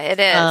yeah, it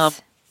is.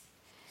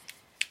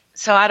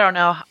 So I don't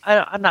know.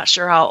 I'm not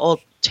sure how old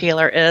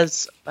Taylor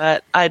is,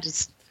 but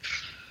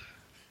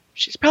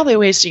she's probably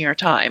wasting her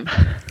time.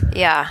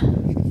 Yeah.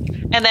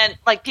 And then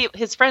like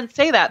his friends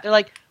say that. They're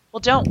like, well,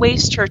 don't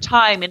waste her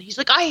time. And he's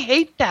like, I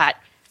hate that.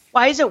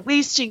 Why is it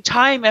wasting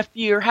time if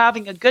you're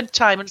having a good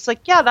time? And it's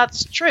like, yeah,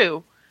 that's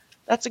true.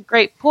 That's a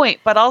great point.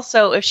 But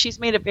also, if she's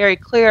made it very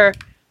clear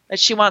that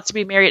she wants to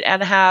be married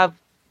and have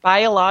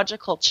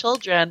biological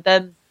children,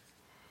 then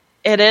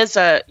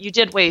you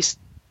did waste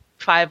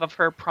 5 of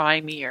her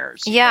prime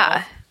years.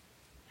 Yeah. Know?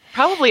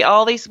 Probably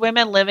all these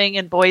women living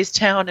in Boys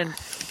Town and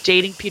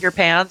dating Peter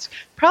Pans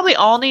probably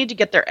all need to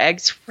get their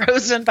eggs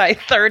frozen by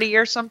 30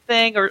 or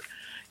something, or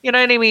you know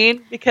what I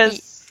mean?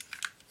 Because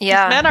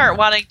men aren't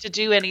wanting to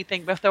do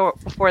anything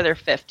before they're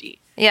 50.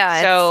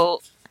 Yeah.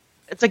 So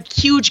it's a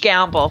huge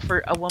gamble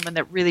for a woman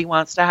that really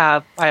wants to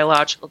have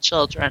biological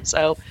children.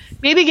 So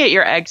maybe get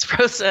your eggs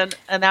frozen,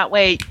 and that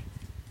way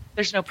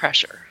there's no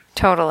pressure.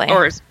 Totally.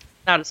 Or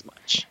not as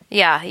much.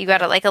 Yeah, you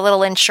got a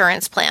little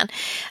insurance plan.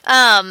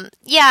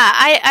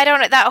 I don't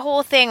know. That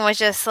whole thing was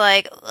just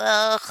like,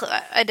 ugh.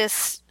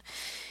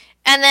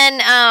 And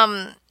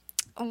then,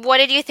 what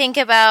did you think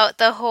about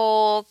the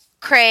whole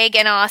Craig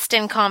and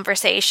Austin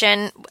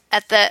conversation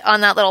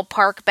on that little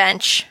park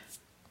bench?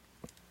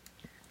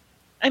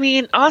 I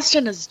mean,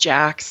 Austin is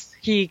Jax.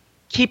 He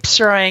keeps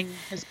throwing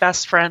his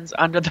best friends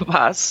under the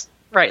bus,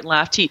 right and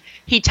left.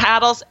 He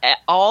tattles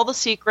all the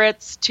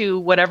secrets to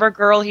whatever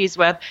girl he's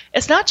with.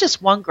 It's not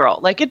just one girl.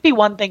 Like, it'd be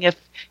one thing if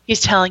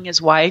he's telling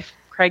his wife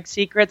Craig's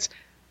secrets,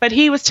 but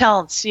he was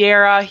telling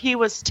Sierra. He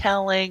was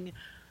telling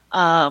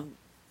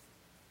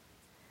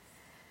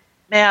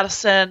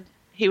Madison.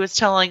 He was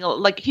telling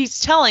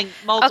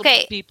multiple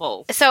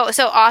people.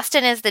 So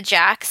Austin is the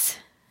Jax?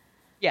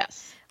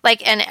 Yes.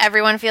 Like, and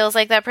everyone feels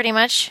like that pretty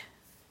much?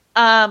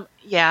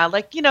 Yeah,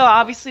 like, you know,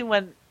 obviously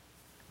when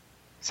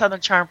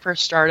Southern Charm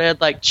first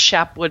started, like,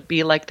 Shep would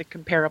be like the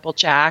comparable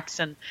Jax,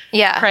 and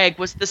Craig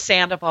was the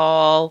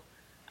Sandoval.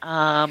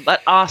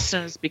 But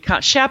Austin has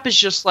become, Shep is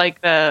just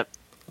like the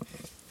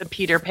the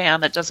Peter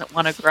Pan that doesn't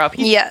want to grow up.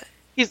 He's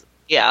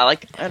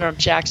like, I don't know,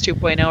 Jax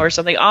 2.0 or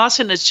something.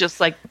 Austin is just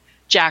like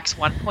Jax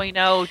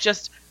 1.0,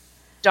 just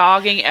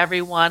dogging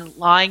everyone,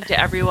 lying to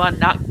everyone,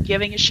 not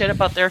giving a shit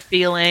about their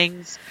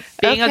feelings,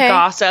 being a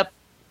gossip,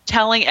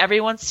 telling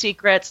everyone's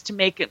secrets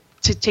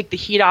to take the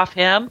heat off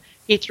him.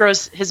 He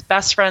throws his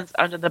best friends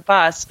under the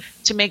bus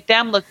to make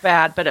them look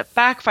bad, but it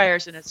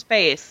backfires in his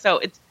face. So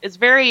it's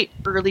very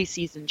early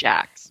season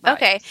Jax.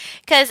 Okay,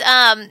 because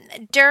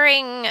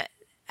during,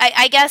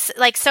 I guess,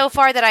 like, so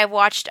far that I've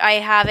watched,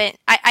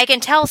 I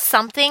can tell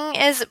something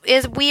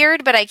is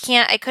weird, but I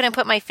couldn't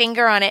put my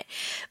finger on it.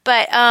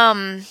 But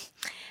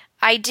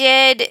I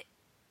did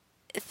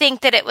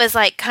think that it was,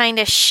 like, kind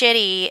of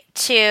shitty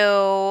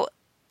to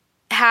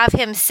have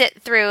him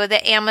sit through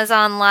the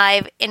Amazon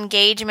Live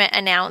engagement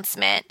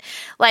announcement,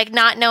 like,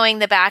 not knowing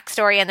the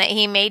backstory and that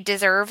he may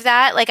deserve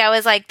that. Like, I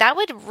was like, that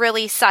would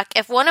really suck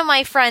if one of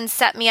my friends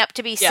set me up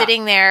to be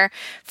sitting there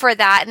for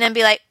that and then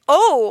be like,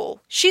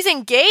 oh, she's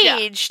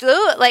engaged.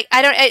 Ugh. Like,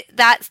 I don't,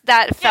 that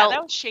felt,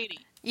 that was shady.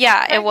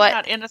 Yeah, Craig's it was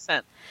not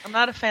innocent. I'm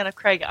not a fan of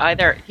Craig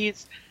either.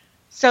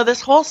 So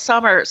this whole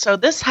summer, so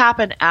this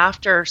happened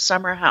after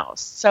Summer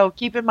House. So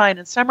keep in mind,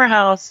 in Summer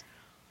House,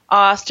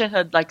 Austin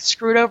had, like,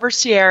 screwed over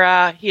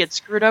Sierra. He had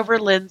screwed over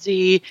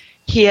Lindsay.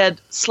 He had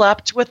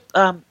slept with,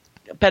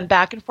 been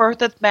back and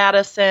forth with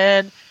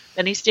Madison.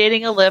 Then he's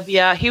dating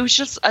Olivia. He was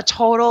just a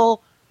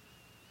total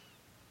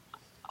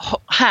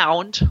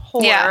hound,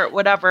 whore,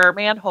 whatever,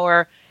 man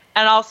whore.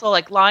 And also,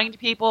 like, lying to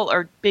people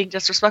or being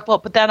disrespectful.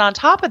 But then on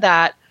top of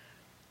that,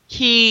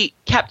 he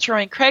kept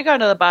throwing Craig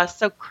under the bus.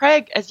 So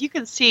Craig, as you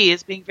can see,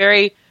 is being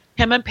very,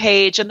 him and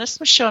Paige, and this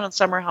was shown in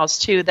Summer House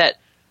too, that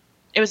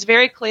it was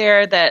very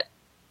clear that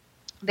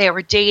they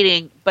were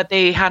dating, but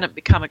they hadn't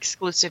become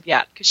exclusive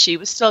yet because she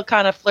was still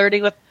kind of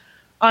flirting with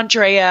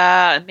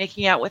Andrea and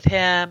making out with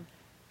him.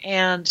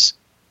 And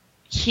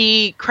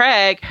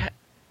Craig,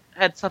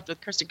 had slept with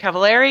Kristen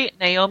Cavallari,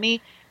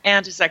 Naomi,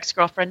 and his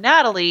ex-girlfriend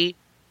Natalie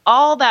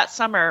all that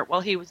summer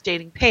while he was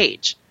dating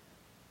Paige.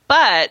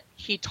 But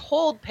he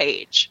told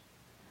Paige.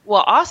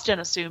 Well, Austin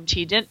assumed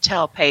he didn't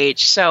tell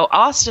Paige. So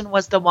Austin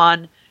was the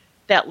one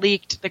that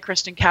leaked the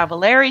Kristen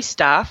Cavallari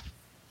stuff.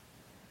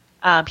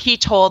 He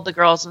told the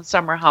girls in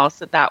Summer House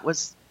that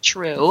was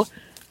true.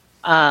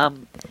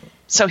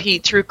 So he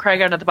threw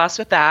Craig under the bus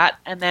with that.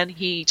 And then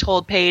he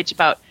told Paige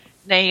about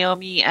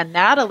Naomi and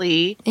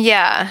Natalie.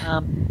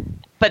 Yeah.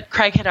 But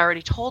Craig had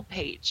already told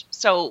Paige.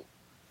 So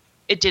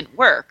it didn't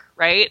work,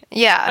 right?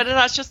 Yeah. But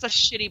that's just a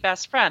shitty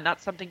best friend.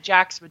 That's something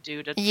Jax would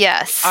do to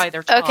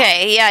either Tom.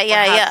 Okay,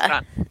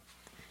 yeah.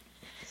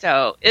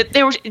 So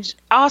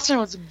Austin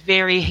was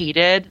very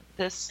hated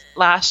this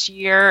last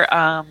year.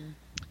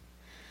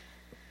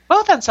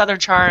 Both on Southern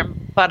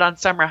Charm, but on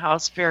Summer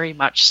House very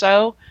much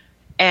so.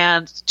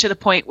 And to the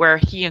point where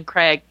he and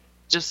Craig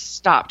just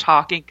stopped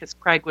talking because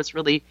Craig was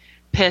really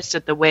pissed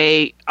at the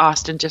way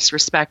Austin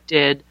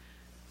disrespected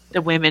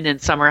the women in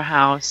Summer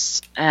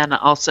House and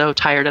also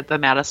tired of the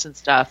Madison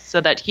stuff. So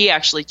that he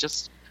actually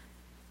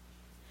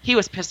he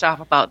was pissed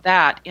off about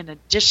that in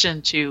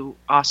addition to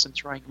Austin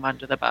throwing him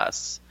under the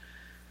bus.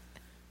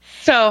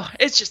 So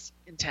it's just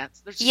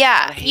intense.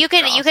 You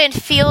can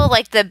feel,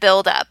 like, the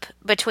build-up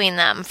between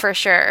them for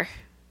sure.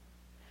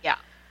 Yeah,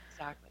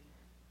 exactly.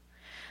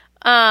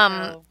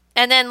 And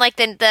then, like,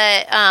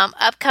 the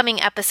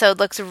upcoming episode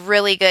looks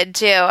really good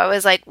too. I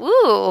was like,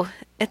 "Ooh,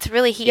 it's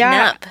really heating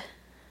up."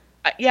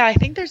 Yeah, I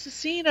think there's a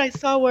scene I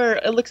saw where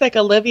it looks like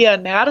Olivia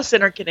and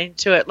Madison are getting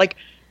to it. Like,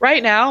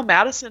 right now,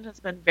 Madison has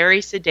been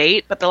very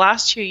sedate, but the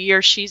last 2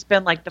 years she's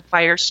been, like, the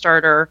fire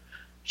starter.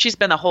 She's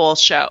been the whole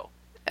show.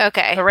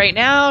 Okay. But right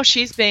now,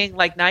 she's being,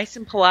 like, nice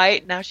and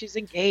polite. Now she's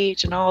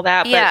engaged and all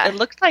that. Yeah. But it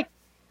looks like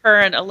her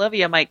and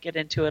Olivia might get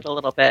into it a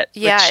little bit.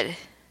 Yeah.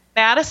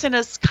 Madison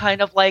is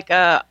kind of like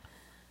an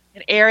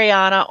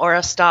Ariana or a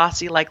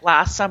Stassi. Like,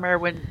 last summer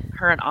when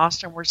her and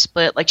Austin were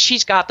split, like,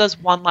 she's got those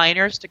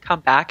one-liners to come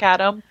back at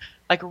him,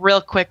 like,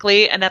 real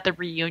quickly. And at the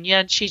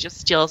reunion, she just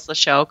steals the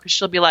show because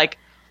she'll be like,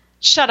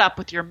 shut up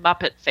with your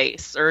Muppet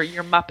face or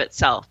your Muppet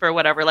self or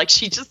whatever. Like,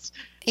 she'll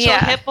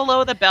hit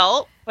below the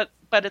belt,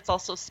 but it's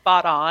also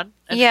spot on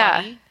and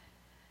funny.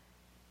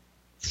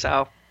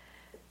 So,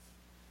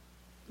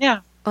 yeah.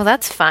 Well,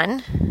 that's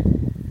fun.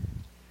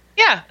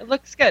 Yeah, it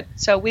looks good.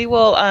 So we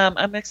will,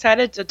 I'm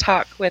excited to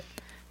talk with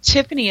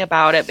Tiffany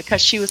about it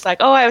because she was like,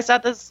 oh, I was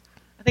at this,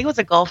 I think it was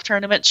a golf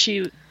tournament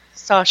she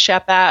saw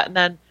Shep at, and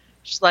then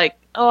she's like,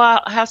 oh,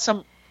 I have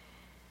something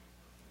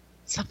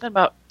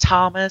about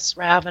Thomas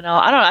Ravenel.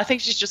 I don't know. I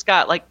think she's just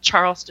got, like,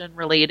 Charleston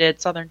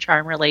related, Southern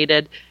Charm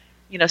related,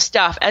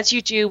 stuff. As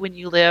you do when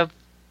you live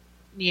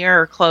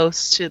near or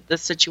close to the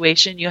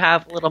situation, you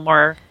have a little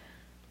more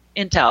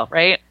intel,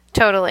 right?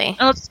 Totally. And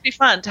it'll just be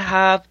fun to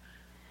have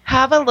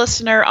a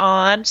listener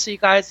on. So you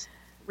guys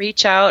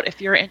reach out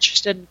if you're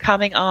interested in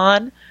coming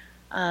on.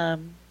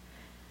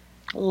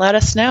 Let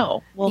us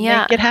know. We'll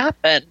make it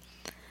happen.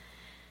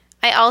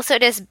 I also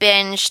just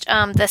binged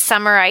The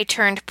Summer I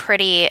Turned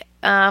Pretty.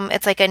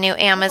 It's like a new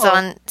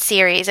Amazon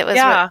series. It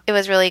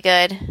was really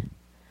good.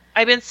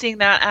 I've been seeing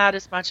that ad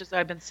as much as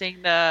I've been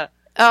seeing the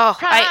Oh,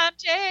 Prime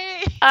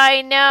Day.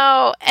 I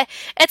know.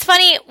 It's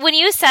funny when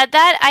you said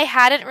that, I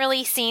hadn't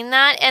really seen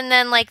that, and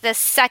then like the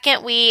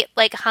second we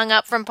like hung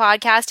up from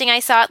podcasting, I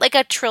saw it like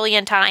a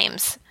trillion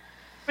times.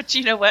 But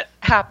you know what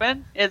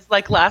happened is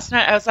like last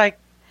night I was like,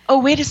 oh,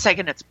 wait a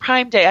second, it's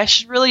Prime Day. I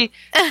should really,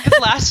 because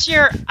last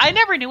year I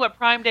never knew what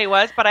Prime Day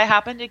was, but I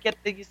happened to get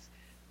these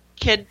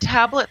kid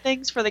tablet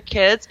things for the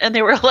kids, and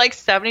they were like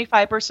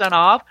 75%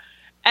 off,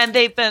 and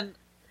they've been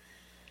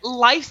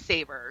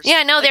lifesavers.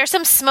 Yeah, no, like, there's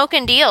some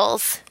smoking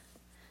deals.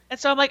 And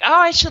so I'm like, oh,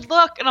 I should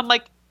look, and I'm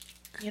like,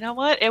 you know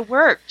what? It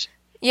worked.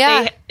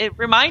 Yeah. It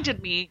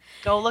reminded me,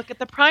 go look at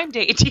the Prime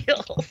Day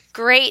deals.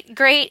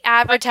 Great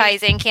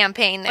advertising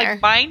campaign there.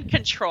 Like mind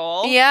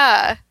control.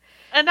 Yeah.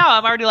 And now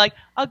I'm already like,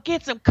 I'll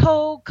get some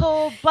cold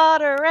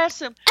butter and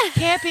some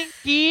camping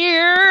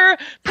gear.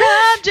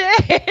 Prime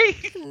Day.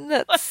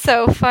 That's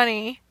so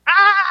funny.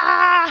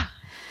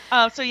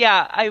 So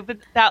yeah,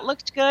 that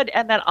looked good.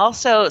 And then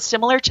also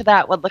similar to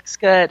that, what looks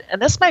good,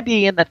 and this might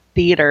be in the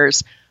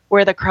theaters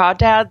where the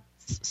Crawdads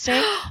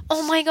sing.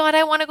 Oh my God,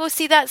 I want to go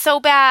see that so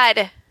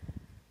bad.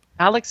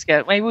 That looks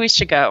good. Maybe we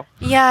should go.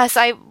 Yes,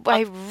 I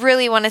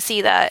really want to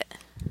see that.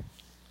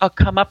 I'll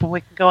come up and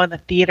we can go in the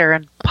theater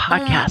and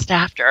podcast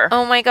after.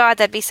 Oh my God,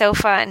 that'd be so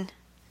fun.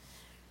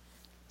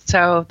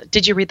 So,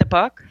 did you read the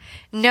book?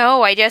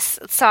 No, I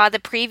just saw the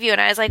preview and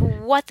I was like,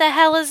 what the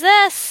hell is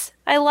this?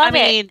 I love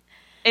it.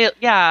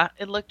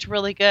 It looked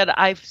really good.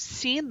 I've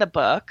seen the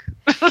book.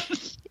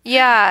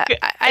 Yeah,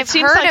 I've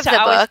heard of the book.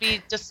 Always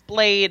be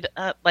displayed,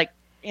 like,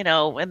 in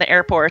the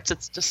airports.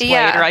 It's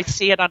displayed, or I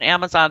see it on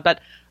Amazon, but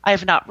I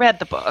have not read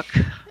the book.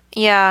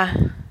 Yeah.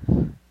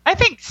 I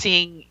think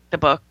seeing the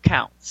book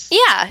counts.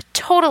 Yeah,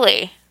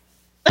 totally.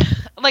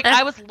 Like,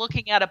 I was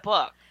looking at a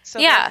book. So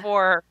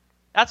therefore,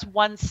 that's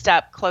one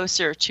step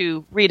closer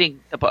to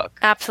reading the book.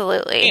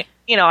 Absolutely.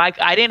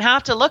 I didn't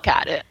have to look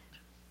at it.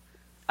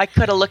 I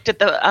could have looked at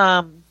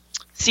the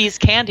See's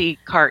candy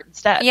cart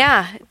instead.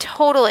 Yeah,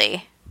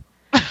 totally.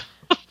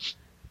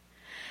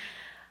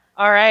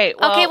 All right.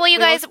 Well, okay, well, you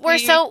guys, we're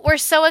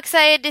so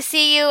excited to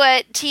see you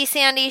at T.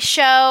 Sandy's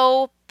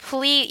show.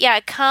 Please,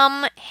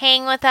 come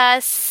hang with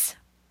us.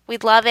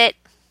 We'd love it.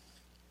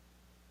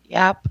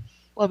 Yep.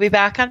 We'll be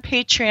back on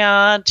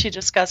Patreon to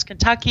discuss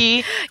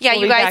Kentucky. Yeah,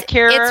 you guys,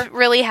 it's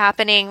really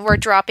happening. We're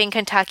dropping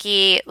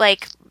Kentucky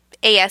like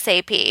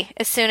ASAP.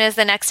 As soon as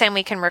the next time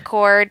we can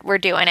record, we're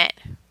doing it.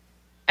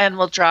 And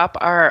we'll drop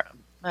our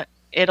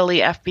Italy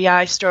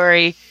FBI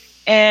story.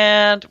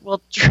 And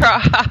we'll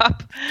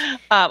drop...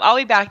 I'll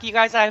be back. You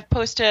guys, I've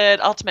posted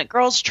Ultimate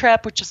Girls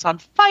Trip, which is on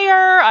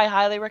fire. I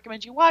highly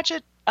recommend you watch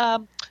it.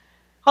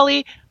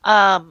 Holly,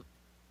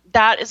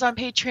 that is on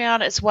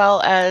Patreon, as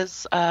well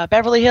as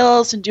Beverly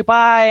Hills and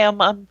Dubai.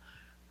 I'm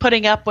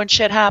putting up when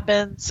shit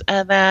happens,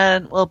 and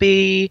then we'll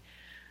be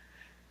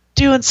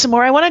doing some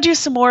more. I want to do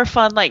some more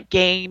fun, like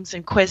games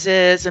and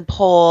quizzes and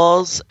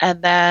polls.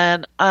 And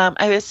then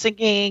I was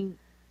thinking,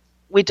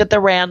 we did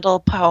the Randall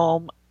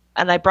poem,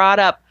 and I brought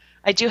up,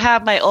 I do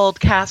have my old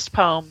cast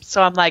poems,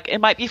 so I'm like, it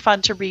might be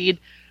fun to read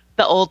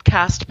the old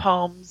cast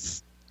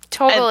poems.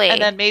 Totally.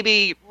 And then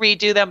maybe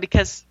redo them,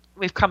 because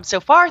we've come so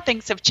far,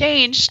 things have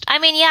changed. I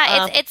mean,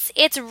 yeah,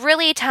 it's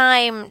really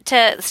time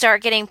to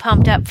start getting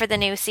pumped up for the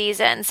new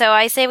season. So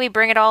I say we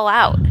bring it all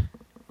out.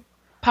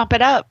 Pump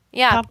it up.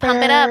 Yeah,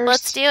 pump it up.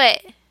 Let's do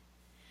it.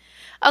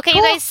 Okay,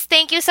 cool. You guys,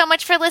 thank you so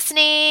much for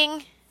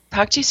listening.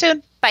 Talk to you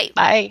soon. Bye.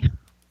 Bye.